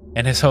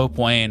 and his hope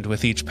waned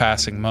with each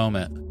passing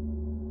moment.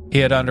 He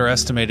had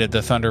underestimated the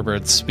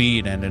Thunderbird's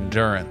speed and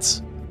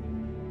endurance,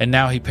 and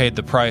now he paid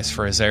the price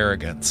for his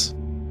arrogance.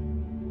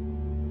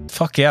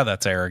 Fuck yeah,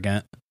 that's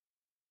arrogant.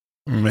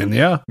 I mean,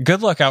 yeah.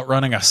 Good luck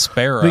outrunning a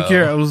sparrow.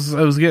 I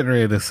was getting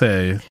ready to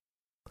say,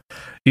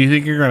 you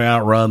think you're going to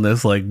outrun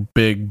this like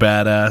big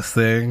badass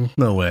thing?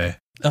 No way.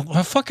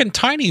 A fucking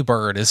tiny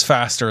bird is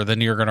faster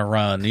than you're going to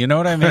run. You know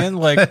what I mean?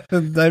 Like,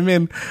 I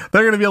mean,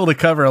 they're going to be able to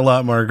cover a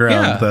lot more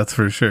ground. Yeah. That's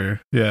for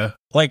sure. Yeah.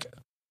 Like,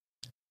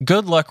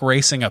 good luck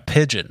racing a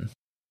pigeon.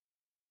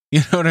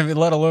 You know what I mean?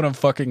 Let alone a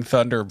fucking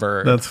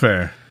Thunderbird. That's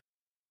fair.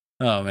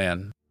 Oh,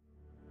 man.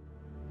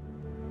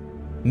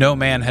 No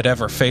man had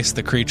ever faced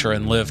the creature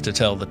and lived to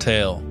tell the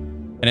tale,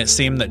 and it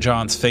seemed that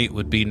John's fate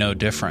would be no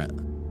different.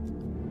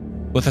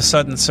 With a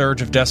sudden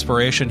surge of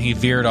desperation, he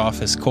veered off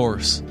his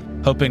course,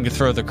 hoping to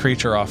throw the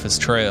creature off his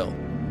trail.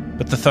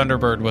 But the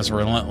Thunderbird was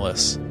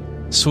relentless,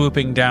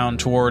 swooping down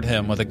toward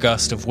him with a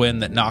gust of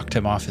wind that knocked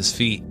him off his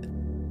feet.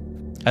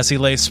 As he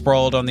lay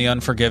sprawled on the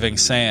unforgiving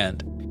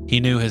sand, he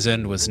knew his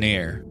end was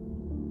near.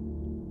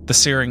 The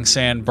searing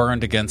sand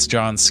burned against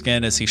John's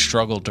skin as he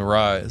struggled to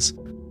rise,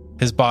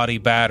 his body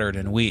battered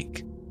and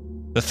weak.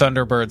 The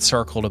Thunderbird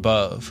circled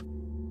above,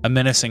 a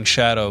menacing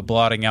shadow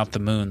blotting out the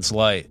moon's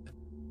light.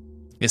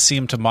 It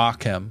seemed to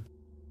mock him,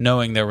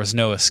 knowing there was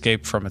no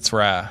escape from its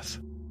wrath.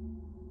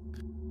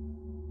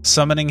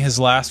 Summoning his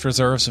last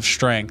reserves of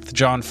strength,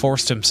 John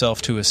forced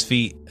himself to his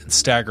feet and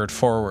staggered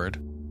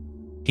forward.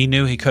 He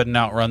knew he couldn't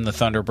outrun the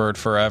Thunderbird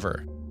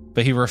forever,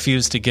 but he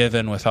refused to give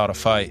in without a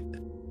fight.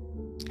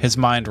 His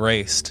mind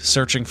raced,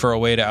 searching for a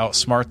way to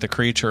outsmart the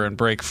creature and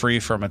break free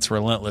from its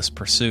relentless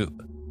pursuit.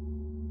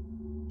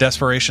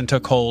 Desperation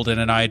took hold and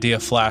an idea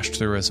flashed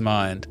through his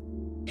mind.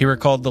 He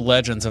recalled the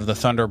legends of the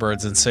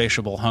Thunderbird's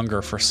insatiable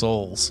hunger for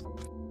souls.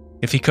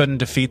 If he couldn't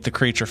defeat the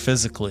creature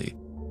physically,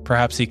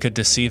 perhaps he could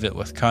deceive it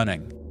with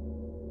cunning.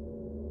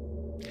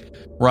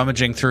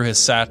 Rummaging through his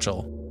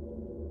satchel,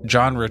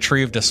 John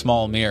retrieved a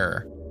small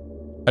mirror,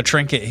 a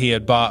trinket he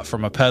had bought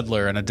from a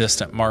peddler in a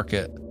distant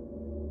market.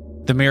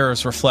 The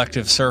mirror's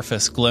reflective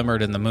surface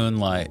glimmered in the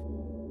moonlight,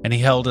 and he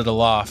held it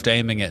aloft,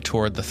 aiming it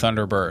toward the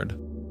Thunderbird.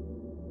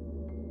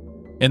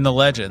 In the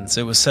legends,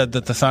 it was said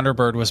that the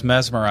Thunderbird was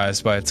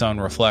mesmerized by its own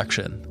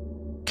reflection,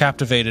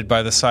 captivated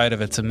by the sight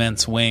of its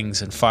immense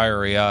wings and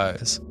fiery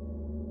eyes.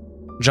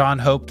 John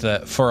hoped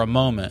that, for a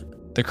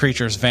moment, the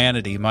creature's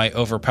vanity might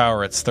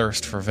overpower its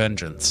thirst for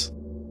vengeance.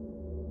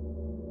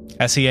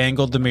 As he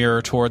angled the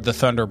mirror toward the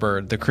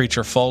Thunderbird, the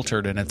creature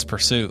faltered in its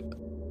pursuit,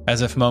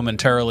 as if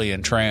momentarily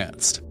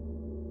entranced.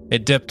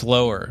 It dipped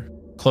lower,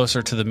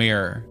 closer to the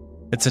mirror,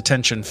 its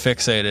attention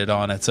fixated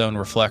on its own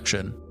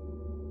reflection.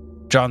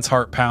 John's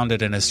heart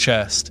pounded in his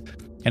chest,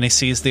 and he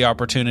seized the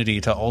opportunity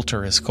to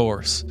alter his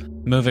course,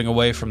 moving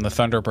away from the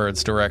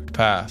Thunderbird's direct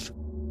path.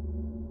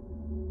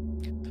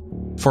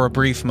 For a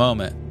brief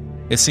moment,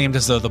 it seemed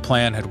as though the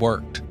plan had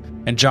worked,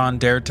 and John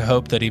dared to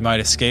hope that he might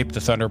escape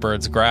the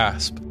Thunderbird's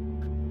grasp.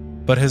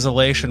 But his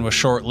elation was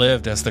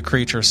short-lived as the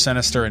creature's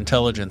sinister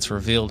intelligence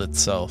revealed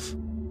itself.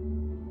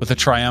 With a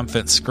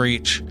triumphant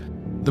screech,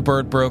 the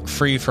bird broke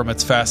free from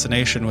its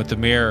fascination with the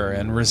mirror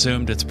and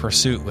resumed its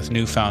pursuit with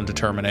newfound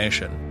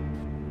determination.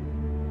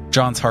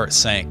 John's heart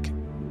sank,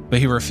 but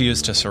he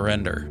refused to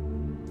surrender.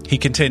 He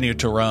continued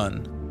to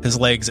run, his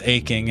legs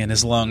aching and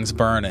his lungs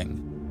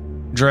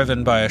burning,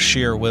 driven by a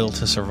sheer will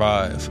to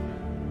survive.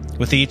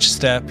 With each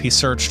step, he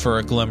searched for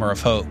a glimmer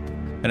of hope,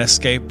 an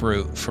escape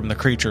route from the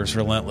creature's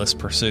relentless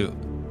pursuit.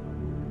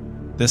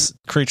 This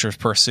creature's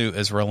pursuit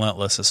is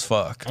relentless as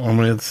fuck. I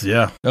mean, it's,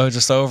 yeah. Oh,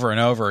 just over and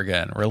over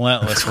again.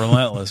 Relentless,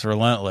 relentless,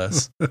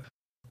 relentless.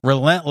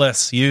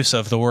 Relentless use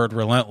of the word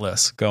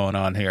relentless going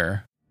on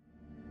here.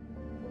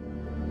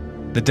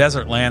 The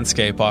desert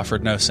landscape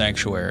offered no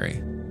sanctuary,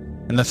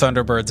 and the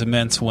Thunderbird's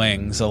immense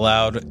wings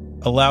allowed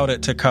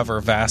it to cover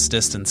vast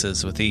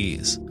distances with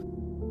ease.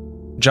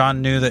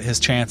 John knew that his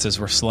chances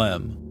were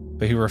slim,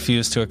 but he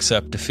refused to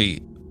accept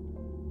defeat.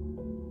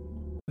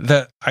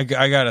 I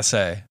gotta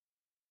say,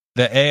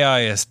 the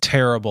AI is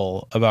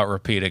terrible about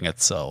repeating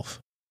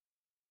itself.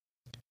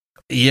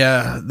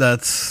 Yeah,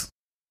 that's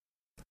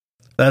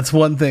That's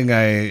one thing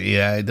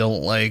I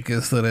don't like,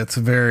 is that it's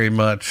very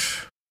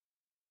much,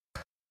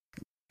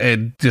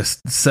 it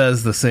just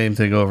says the same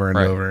thing over and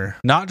over.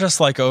 Not just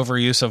like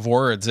overuse of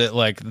words, it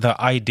like the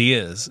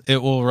ideas.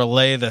 It will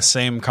relay the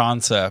same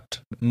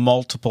concept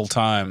multiple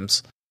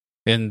times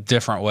in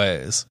different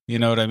ways. You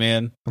know what I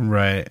mean?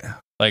 Right.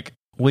 Like,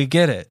 we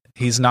get it.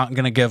 He's not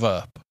going to give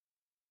up.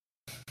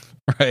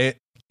 Right?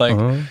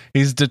 Like,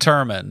 he's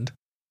determined.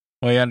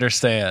 We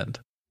understand.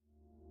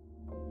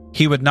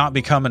 He would not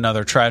become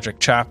another tragic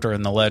chapter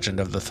in the legend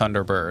of the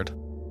Thunderbird.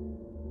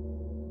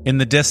 In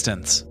the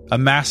distance, a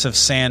massive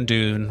sand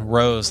dune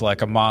rose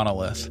like a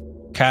monolith,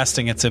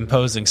 casting its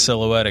imposing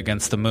silhouette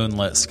against the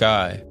moonlit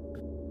sky.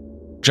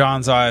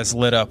 John's eyes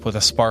lit up with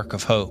a spark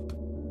of hope.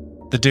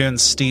 The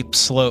dune's steep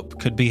slope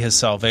could be his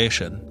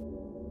salvation.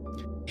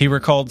 He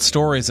recalled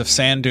stories of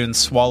sand dunes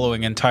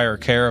swallowing entire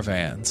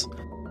caravans,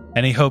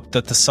 and he hoped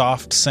that the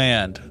soft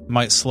sand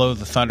might slow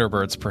the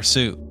Thunderbird's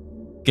pursuit,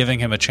 giving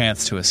him a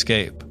chance to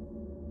escape.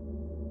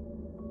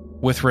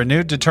 With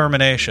renewed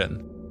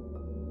determination,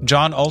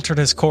 John altered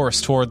his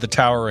course toward the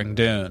towering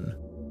dune.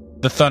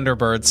 The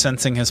Thunderbird,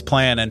 sensing his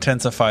plan,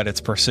 intensified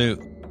its pursuit,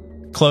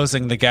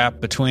 closing the gap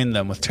between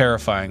them with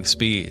terrifying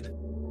speed.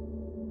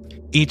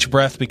 Each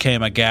breath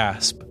became a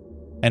gasp,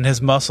 and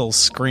his muscles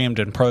screamed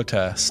in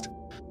protest,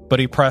 but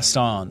he pressed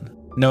on,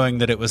 knowing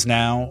that it was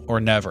now or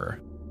never.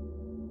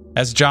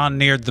 As John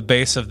neared the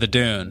base of the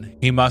dune,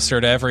 he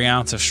mustered every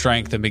ounce of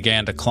strength and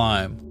began to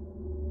climb.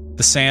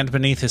 The sand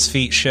beneath his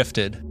feet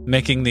shifted,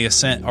 making the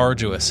ascent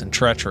arduous and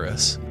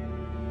treacherous.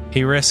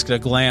 He risked a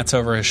glance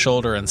over his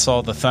shoulder and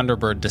saw the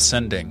Thunderbird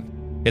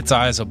descending, its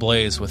eyes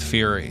ablaze with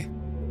fury.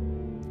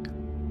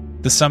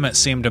 The summit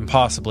seemed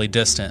impossibly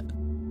distant,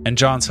 and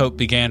John's hope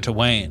began to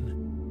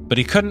wane, but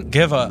he couldn't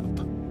give up.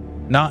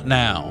 Not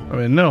now. I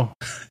mean, no.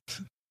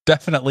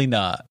 Definitely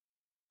not.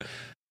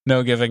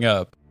 No giving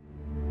up.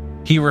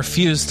 He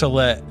refused to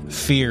let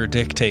fear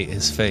dictate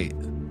his fate.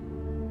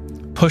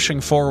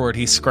 Pushing forward,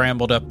 he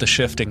scrambled up the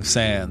shifting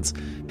sands,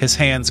 his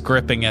hands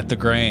gripping at the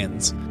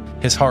grains,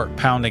 his heart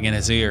pounding in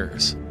his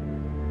ears.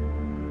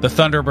 The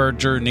Thunderbird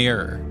drew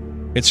nearer,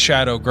 its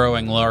shadow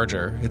growing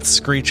larger, its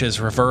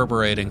screeches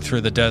reverberating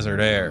through the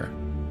desert air.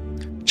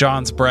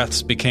 John's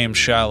breaths became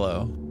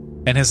shallow,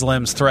 and his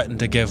limbs threatened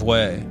to give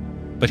way,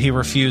 but he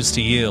refused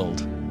to yield.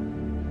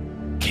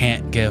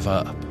 Can't give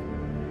up.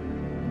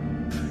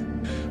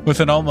 With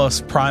an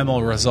almost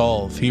primal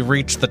resolve, he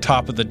reached the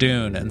top of the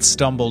dune and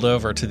stumbled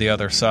over to the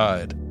other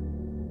side.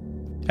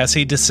 As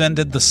he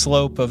descended the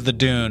slope of the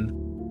dune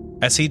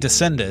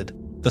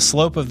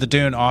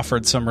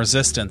offered some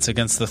resistance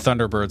against the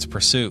Thunderbird's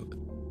pursuit.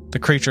 The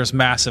creature's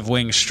massive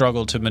wings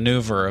struggled to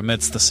maneuver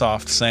amidst the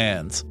soft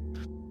sands,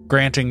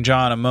 granting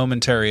John a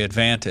momentary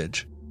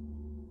advantage.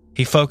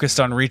 He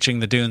focused on reaching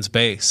the dune's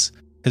base,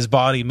 his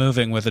body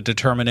moving with a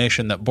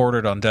determination that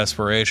bordered on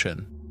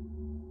desperation.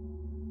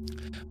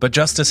 But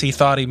just as he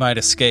thought he might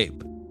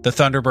escape, the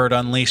Thunderbird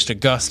unleashed a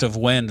gust of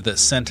wind that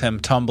sent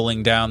him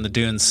tumbling down the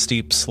dune's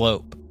steep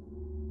slope.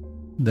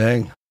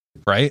 Dang.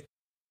 Right?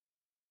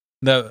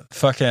 The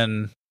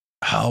fucking...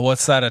 Oh,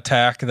 what's that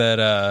attack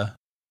that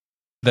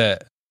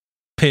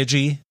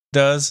Pidgey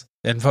does?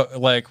 And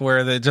like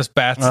where it just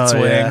bats its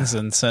wings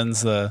and sends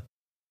the...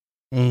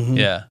 Mm-hmm.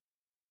 Yeah.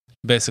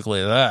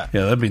 Basically that.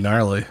 Yeah, that'd be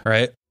gnarly.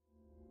 Right?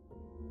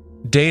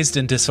 Dazed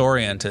and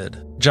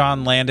disoriented,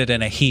 John landed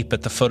in a heap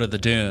at the foot of the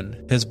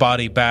dune, his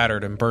body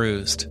battered and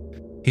bruised.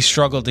 He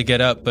struggled to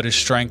get up, but his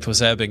strength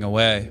was ebbing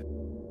away.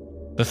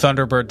 The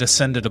Thunderbird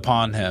descended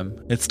upon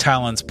him, its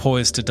talons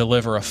poised to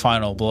deliver a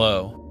final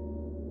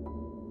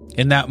blow.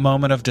 In that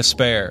moment of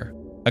despair,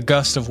 a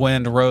gust of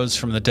wind rose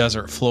from the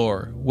desert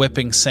floor,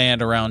 whipping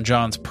sand around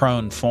John's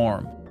prone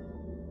form.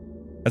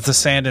 As the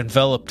sand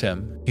enveloped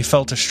him, he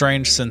felt a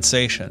strange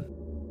sensation,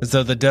 as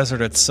though the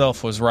desert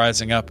itself was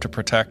rising up to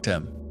protect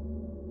him.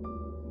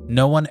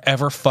 No one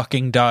ever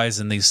fucking dies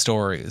in these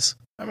stories.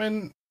 I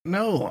mean,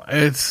 no,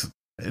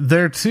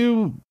 they're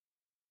too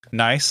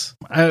nice.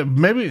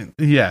 Maybe,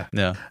 yeah.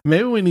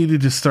 Maybe we need to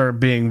just start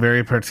being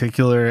very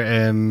particular,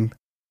 and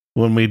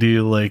when we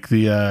do like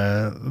the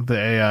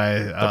AI,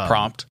 the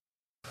prompt,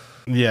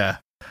 yeah,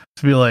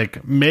 to be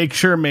like, make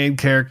sure main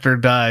character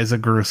dies a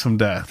gruesome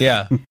death.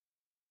 Yeah,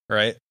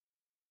 right.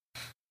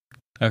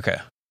 Okay,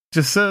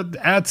 just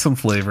add some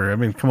flavor. I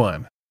mean, come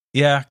on.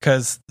 Yeah,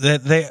 because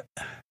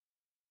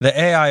the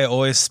AI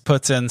always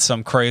puts in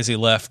some crazy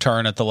left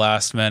turn at the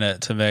last minute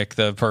to make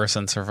the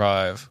person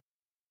survive.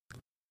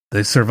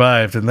 They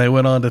survived, and they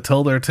went on to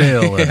tell their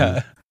tale,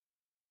 and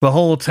the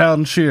whole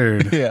town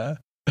cheered. Yeah.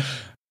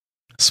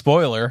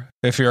 Spoiler,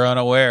 if you're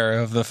unaware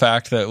of the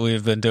fact that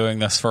we've been doing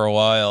this for a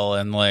while,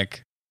 and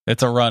like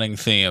it's a running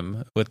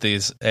theme with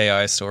these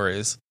AI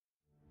stories.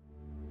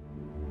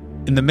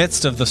 In the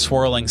midst of the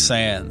swirling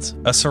sands,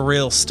 a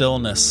surreal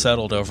stillness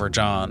settled over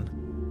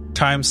John.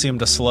 Time seemed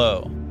to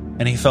slow,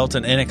 and he felt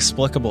an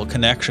inexplicable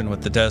connection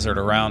with the desert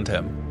around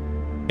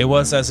him. It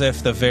was as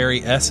if the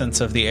very essence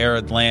of the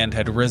arid land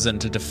had risen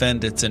to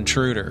defend its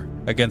intruder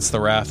against the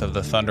wrath of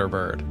the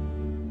Thunderbird.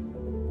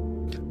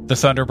 The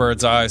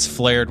Thunderbird's eyes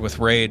flared with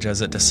rage as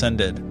it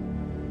descended.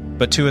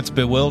 But to its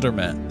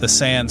bewilderment, the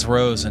sands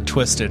rose and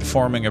twisted,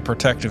 forming a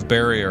protective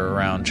barrier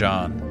around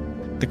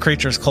John. The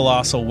creature's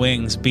colossal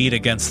wings beat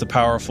against the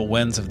powerful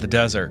winds of the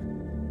desert,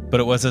 but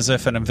it was as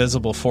if an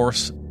invisible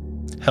force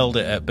held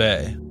it at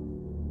bay.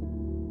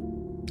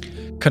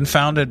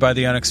 Confounded by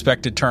the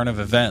unexpected turn of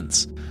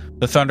events,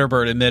 the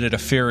Thunderbird emitted a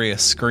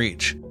furious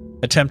screech,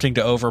 attempting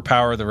to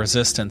overpower the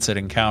resistance it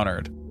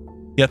encountered.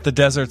 Yet the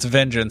desert's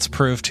vengeance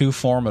proved too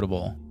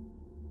formidable,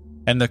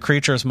 and the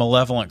creature's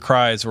malevolent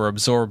cries were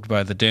absorbed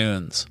by the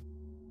dunes.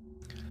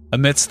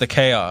 Amidst the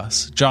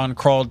chaos, John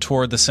crawled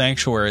toward the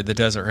sanctuary the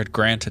desert had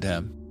granted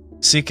him,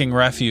 seeking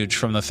refuge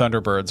from the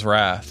Thunderbird's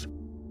wrath.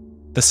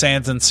 The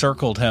sands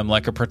encircled him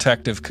like a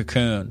protective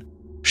cocoon,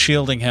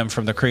 shielding him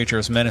from the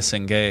creature's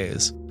menacing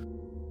gaze.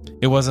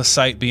 It was a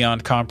sight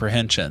beyond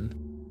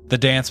comprehension, the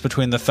dance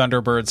between the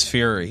Thunderbird's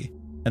fury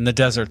and the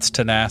desert's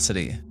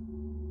tenacity.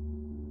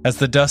 As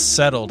the dust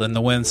settled and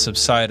the wind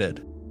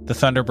subsided, the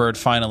Thunderbird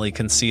finally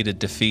conceded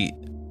defeat.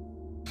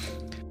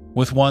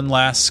 With one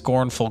last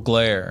scornful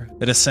glare,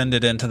 it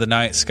ascended into the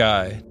night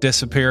sky,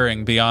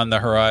 disappearing beyond the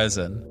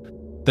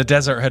horizon. The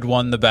desert had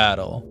won the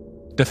battle,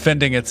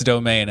 defending its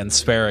domain and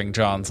sparing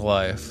John's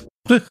life.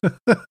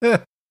 I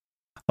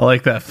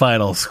like that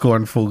final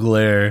scornful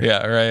glare.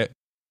 Yeah, right.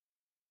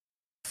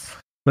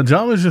 But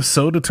John was just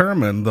so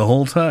determined the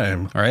whole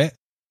time. All right.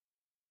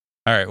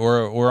 All right,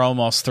 we're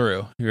almost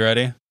through. You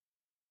ready?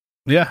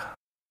 Yeah,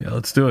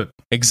 let's do it.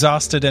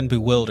 Exhausted and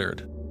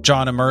bewildered,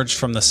 John emerged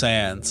from the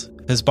sands,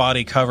 his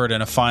body covered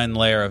in a fine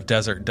layer of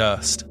desert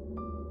dust.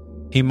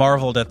 He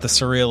marveled at the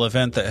surreal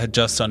event that had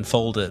just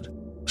unfolded,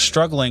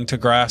 struggling to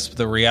grasp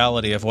the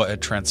reality of what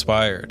had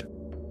transpired.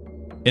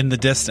 In the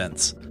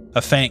distance,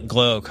 a faint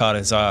glow caught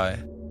his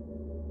eye.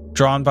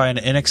 Drawn by an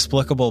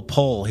inexplicable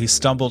pull, he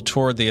stumbled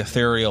toward the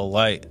ethereal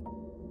light.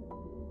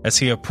 As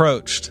he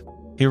approached,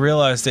 he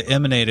realized it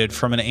emanated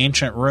from an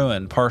ancient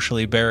ruin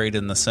partially buried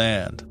in the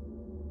sand.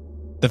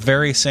 The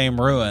very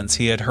same ruins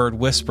he had heard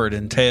whispered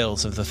in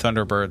tales of the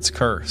Thunderbird's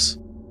curse.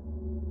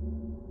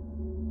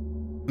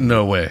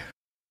 No way.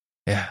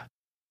 Yeah.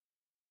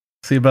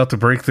 Is he about to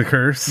break the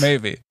curse?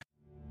 Maybe.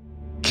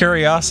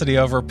 Curiosity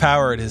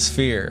overpowered his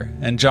fear,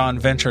 and John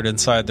ventured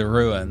inside the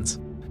ruins,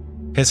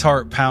 his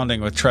heart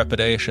pounding with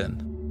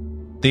trepidation.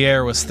 The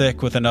air was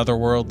thick with an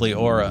otherworldly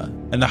aura,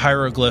 and the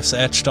hieroglyphs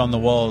etched on the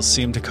walls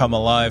seemed to come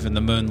alive in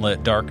the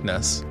moonlit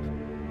darkness.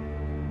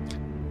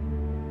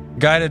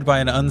 Guided by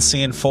an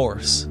unseen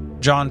force,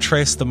 John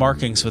traced the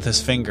markings with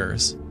his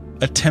fingers,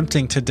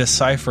 attempting to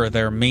decipher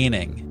their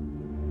meaning.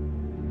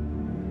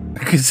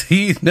 Because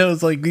he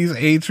knows, like, these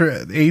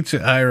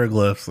ancient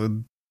hieroglyphs,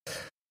 and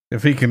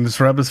if he can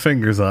just rub his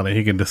fingers on it,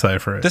 he can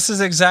decipher it. This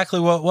is exactly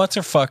what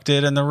What's-Her-Fuck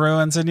did in the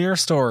ruins in your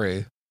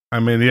story.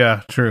 I mean,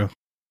 yeah, true.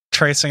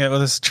 Tracing it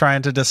with his,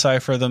 trying to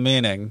decipher the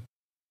meaning.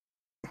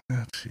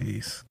 Oh,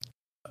 jeez.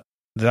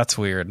 That's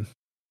weird.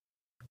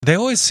 They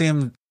always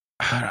seem,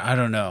 I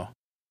don't know.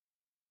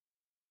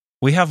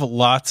 We have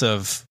lots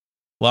of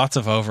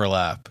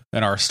overlap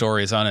in our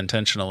stories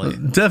unintentionally.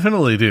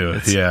 Definitely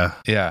do. Yeah,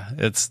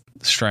 it's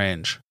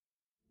strange.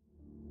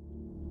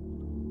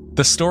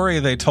 The story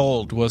they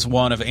told was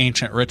one of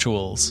ancient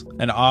rituals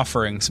and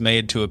offerings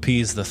made to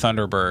appease the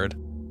Thunderbird,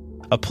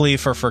 a plea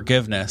for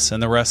forgiveness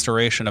and the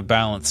restoration of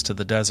balance to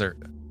the desert.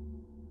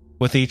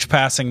 With each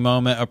passing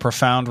moment, a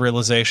profound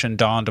realization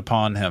dawned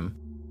upon him.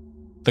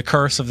 The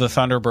curse of the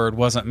Thunderbird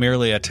wasn't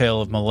merely a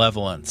tale of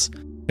malevolence,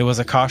 it was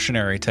a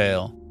cautionary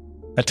tale,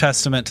 a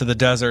testament to the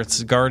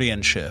desert's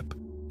guardianship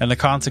and the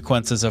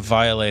consequences of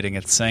violating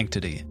its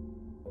sanctity.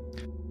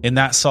 In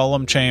that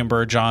solemn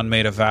chamber, John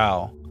made a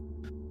vow.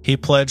 He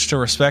pledged to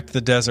respect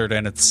the desert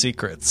and its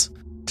secrets,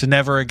 to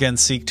never again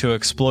seek to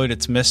exploit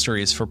its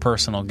mysteries for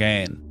personal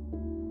gain.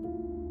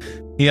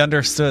 He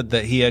understood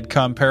that he had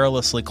come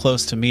perilously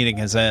close to meeting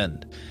his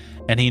end,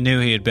 and he knew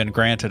he had been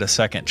granted a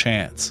second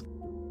chance,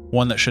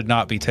 one that should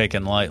not be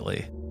taken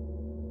lightly.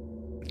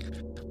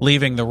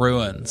 Leaving the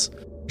ruins,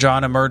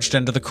 John emerged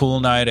into the cool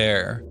night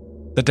air,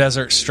 the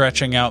desert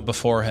stretching out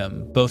before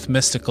him, both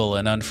mystical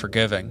and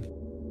unforgiving.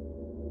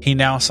 He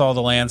now saw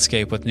the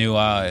landscape with new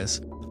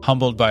eyes,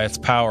 humbled by its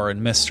power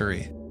and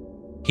mystery.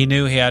 He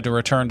knew he had to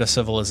return to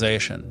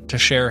civilization, to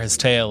share his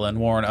tale and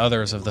warn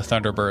others of the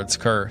Thunderbird's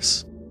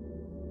curse.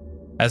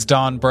 As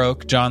dawn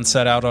broke, John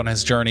set out on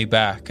his journey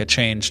back, a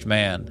changed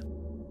man.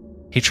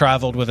 He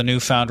traveled with a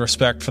newfound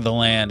respect for the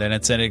land and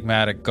its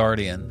enigmatic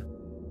guardian.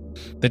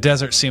 The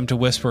desert seemed to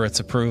whisper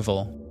its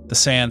approval, the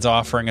sands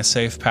offering a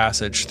safe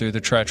passage through the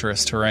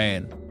treacherous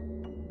terrain.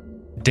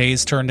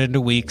 Days turned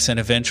into weeks, and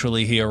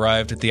eventually he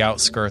arrived at the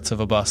outskirts of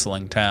a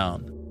bustling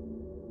town.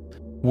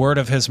 Word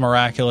of his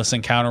miraculous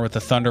encounter with the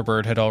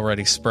Thunderbird had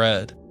already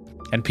spread,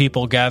 and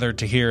people gathered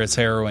to hear his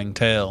harrowing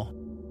tale.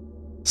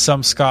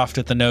 Some scoffed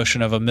at the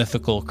notion of a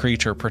mythical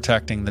creature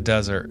protecting the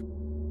desert,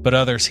 but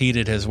others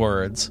heeded his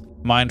words,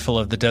 mindful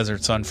of the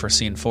desert's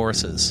unforeseen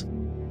forces.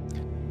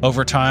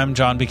 Over time,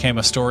 John became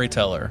a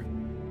storyteller,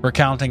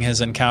 recounting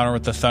his encounter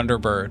with the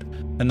Thunderbird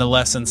and the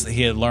lessons that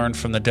he had learned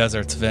from the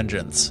desert's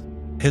vengeance,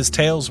 his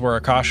tales were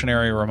a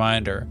cautionary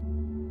reminder,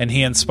 and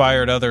he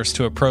inspired others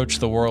to approach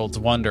the world's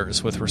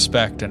wonders with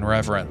respect and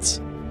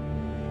reverence.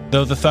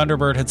 Though the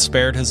Thunderbird had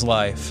spared his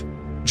life,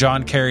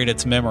 John carried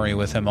its memory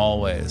with him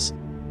always.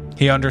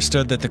 He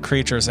understood that the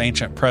creature's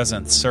ancient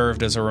presence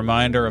served as a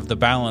reminder of the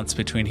balance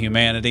between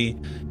humanity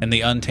and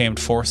the untamed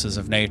forces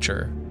of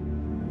nature.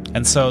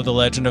 And so the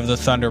legend of the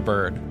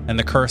Thunderbird and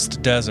the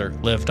cursed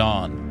desert lived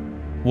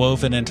on,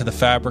 woven into the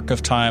fabric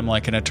of time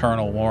like an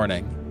eternal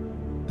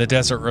warning. The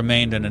desert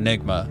remained an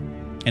enigma,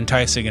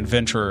 enticing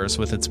adventurers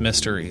with its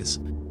mysteries,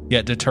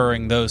 yet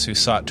deterring those who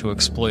sought to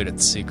exploit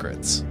its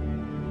secrets.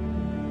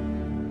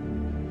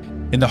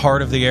 In the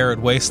heart of the arid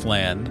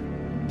wasteland,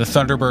 the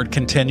Thunderbird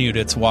continued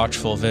its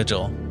watchful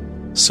vigil,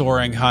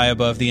 soaring high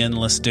above the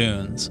endless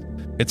dunes,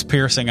 its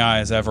piercing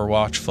eyes ever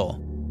watchful.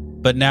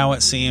 But now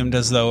it seemed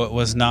as though it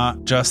was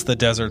not just the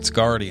desert's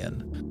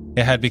guardian.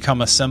 It had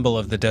become a symbol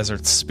of the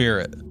desert's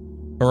spirit,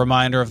 a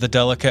reminder of the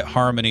delicate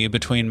harmony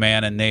between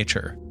man and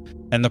nature,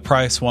 and the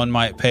price one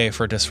might pay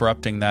for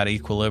disrupting that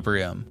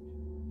equilibrium.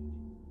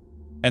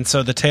 And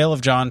so the tale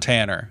of John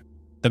Tanner,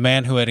 the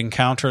man who had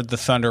encountered the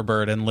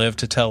Thunderbird and lived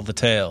to tell the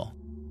tale,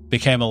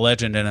 became a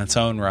legend in its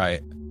own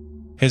right.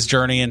 His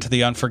journey into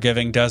the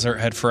unforgiving desert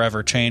had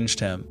forever changed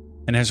him,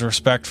 and his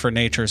respect for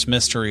nature's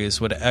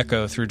mysteries would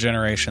echo through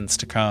generations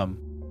to come.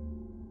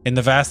 In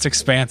the vast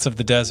expanse of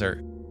the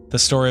desert, the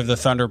story of the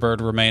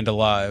Thunderbird remained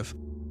alive,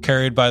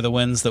 carried by the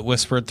winds that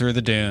whispered through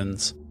the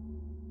dunes.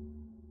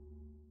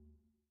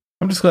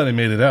 I'm just glad he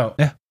made it out.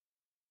 Yeah.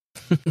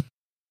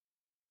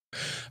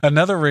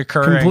 Another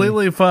recurring...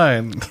 Completely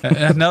fine.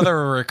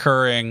 Another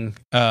recurring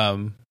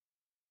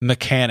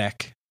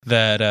mechanic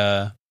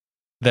that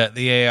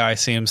the AI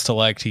seems to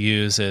like to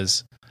use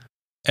is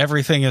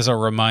everything is a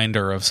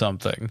reminder of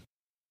something.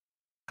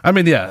 I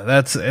mean, yeah,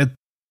 that's it.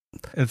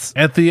 It's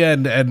at the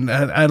end, and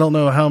I don't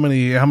know how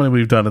many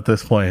we've done at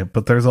this point,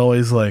 but there's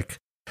always like,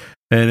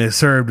 and it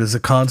served as a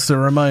constant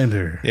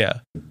reminder. Yeah.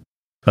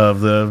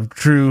 Of the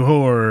true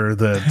horror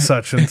that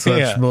such and such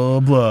yeah. blah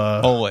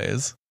blah.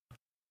 Always.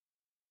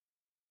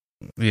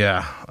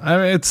 Yeah. I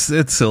mean,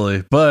 it's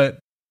silly, but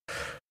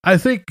I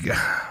think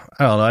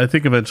I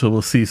think eventually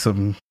we'll see a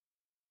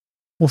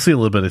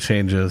little bit of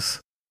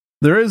changes.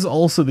 There is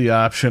also the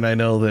option, I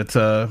know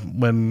that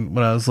when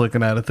I was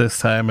looking at it this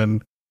time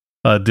and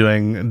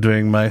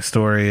doing my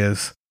story,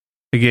 is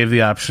it gave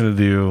the option to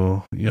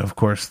do, of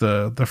course,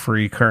 the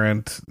free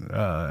current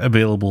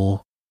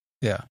available.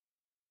 Yeah.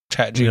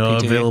 Chat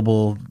GPT.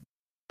 Available,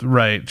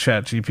 right,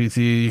 Chat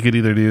GPT. You could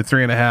either do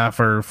 3.5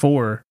 or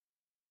 4.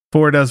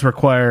 4 does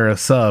require a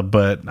sub,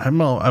 but I'm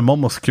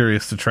almost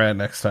curious to try it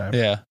next time.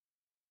 Yeah.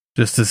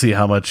 Just to see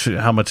how much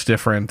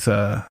different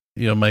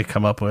might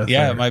come up with.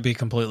 Yeah, it might be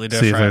completely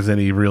different. See if there's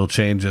any real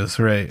changes,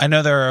 right? I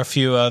know there are a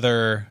few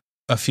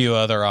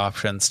other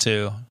options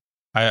too.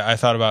 I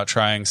thought about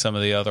trying some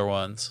of the other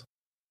ones.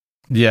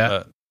 Yeah.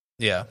 But,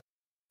 yeah.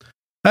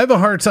 I have a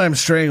hard time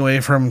straying away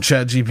from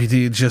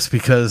ChatGPT just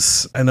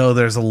because I know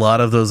there's a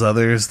lot of those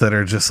others that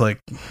are just like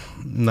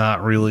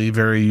not really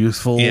very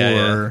useful.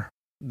 Yeah.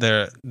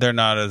 They're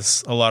not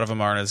as, a lot of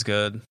them aren't as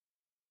good.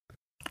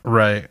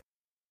 Right.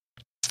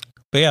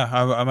 But yeah,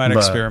 I might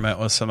experiment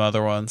with some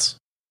other ones.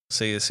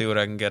 See what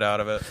I can get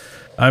out of it.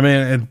 I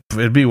mean,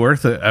 it'd be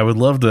worth it. I would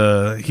love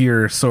to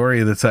hear a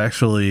story that's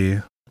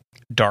actually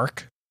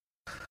dark.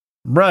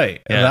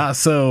 Right. Yeah. Not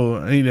so,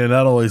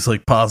 not always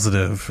like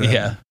positive.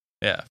 Yeah.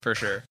 Yeah, for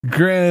sure.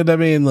 Granted, I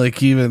mean,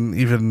 like even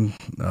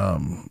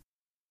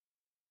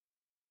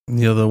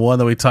the one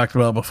that we talked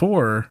about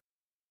before,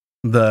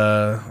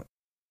 the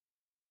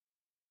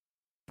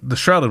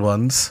Shrouded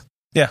Ones.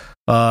 Yeah.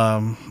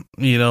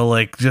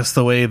 Like just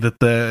the way that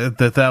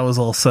that was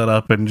all set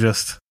up, and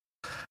just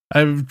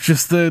I'm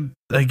just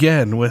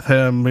again with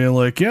him being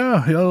like,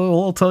 yeah,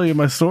 I'll tell you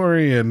my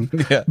story, and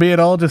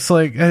being all just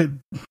like,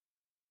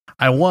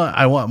 I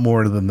want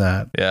more than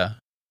that. Yeah.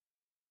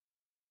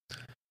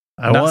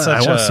 I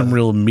want some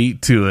real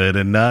meat to it,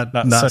 and not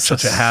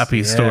such a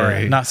happy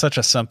story. Not such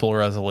a simple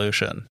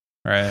resolution,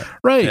 right?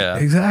 Right, yeah.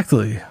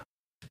 Exactly.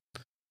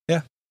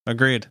 Yeah,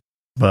 agreed.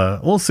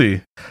 But we'll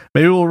see.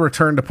 Maybe we'll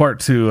return to part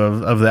 2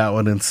 of that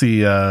one and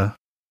see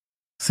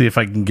if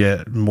I can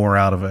get more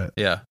out of it.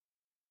 Yeah.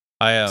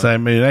 I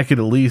mean, I could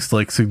at least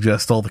like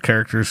suggest all the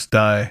characters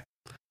die.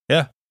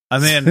 Yeah. I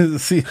mean,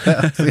 see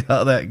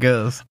how that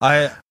goes.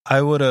 I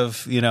would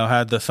have,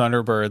 had the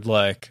Thunderbird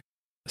like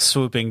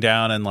swooping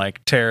down and like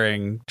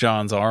tearing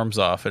John's arms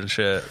off and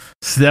shit.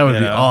 So that would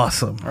be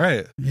awesome.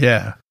 Right.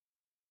 Yeah.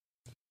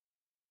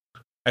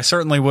 I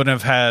certainly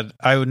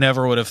I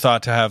never would have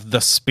thought to have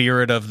the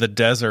spirit of the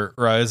desert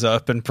rise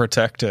up and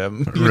protect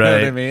him. You know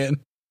what I mean?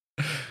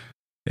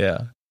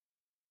 Yeah.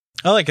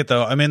 I like it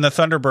though. I mean, the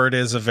Thunderbird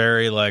is a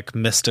very like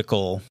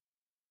mystical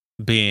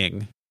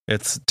being.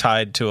 It's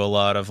tied to a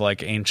lot of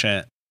like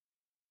ancient,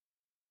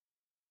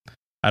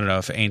 I don't know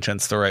if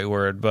ancient's the right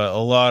word, but a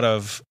lot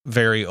of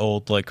very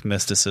old like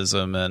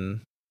mysticism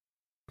and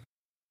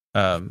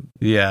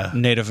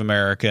Native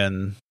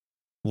American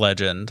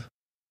legend.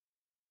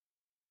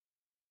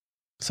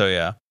 So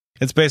yeah,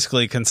 It's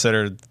basically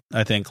considered,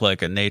 I think,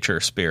 like a nature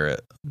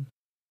spirit,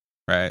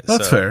 right?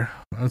 That's fair.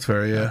 That's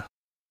fair. Yeah.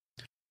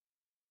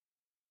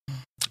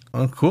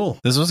 Oh, cool.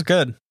 This was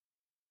good.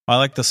 I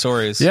like the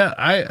stories. Yeah,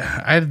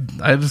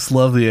 I just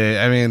love the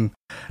AI. I mean,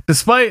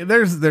 despite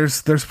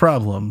there's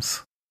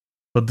problems,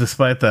 but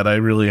despite that, I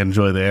really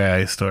enjoy the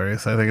AI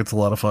stories. I think it's a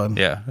lot of fun.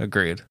 Yeah,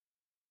 agreed.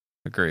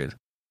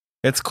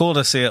 It's cool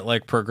to see it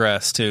like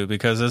progress too,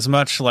 because as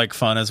much like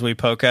fun as we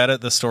poke at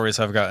it, the stories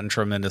have gotten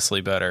tremendously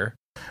better.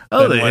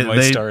 Oh,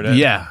 they started.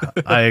 Yeah,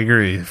 I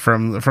agree.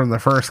 From the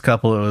first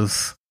couple, it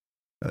was.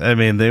 I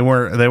mean, they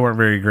weren't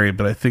very great,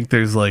 but I think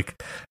there's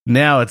like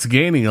now it's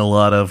gaining a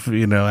lot of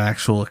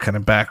actual kind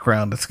of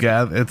background. It's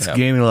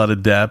gaining a lot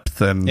of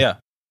depth and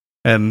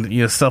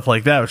stuff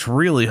like that, which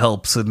really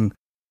helps. And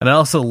I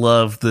also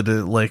love that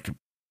like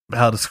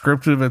how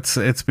descriptive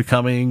it's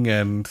becoming,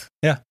 and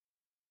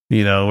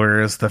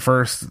whereas the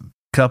first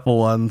couple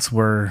ones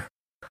were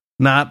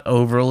not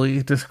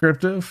overly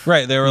descriptive,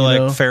 right? They were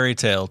like fairy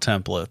tale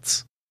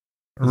templates,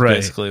 right?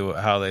 Basically,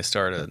 how they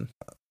started,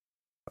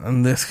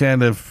 and this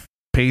kind of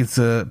paints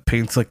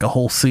like a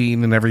whole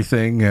scene and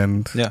everything,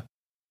 and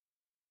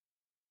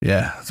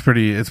it's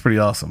pretty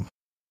awesome.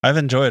 I've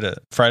enjoyed it.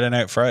 Friday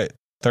Night Fright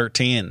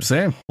 13,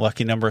 same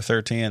lucky number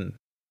 13,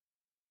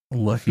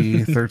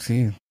 lucky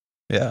 13.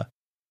 Yeah.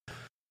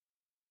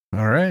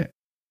 All right.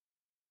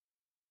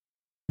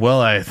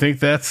 Well, I think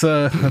that's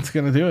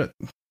gonna do it.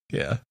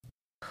 Yeah.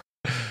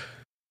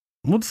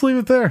 We'll just leave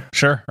it there.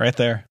 Sure, right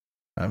there.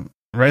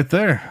 Right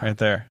there. Right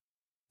there.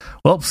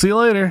 Well, see you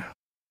later.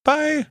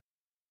 Bye.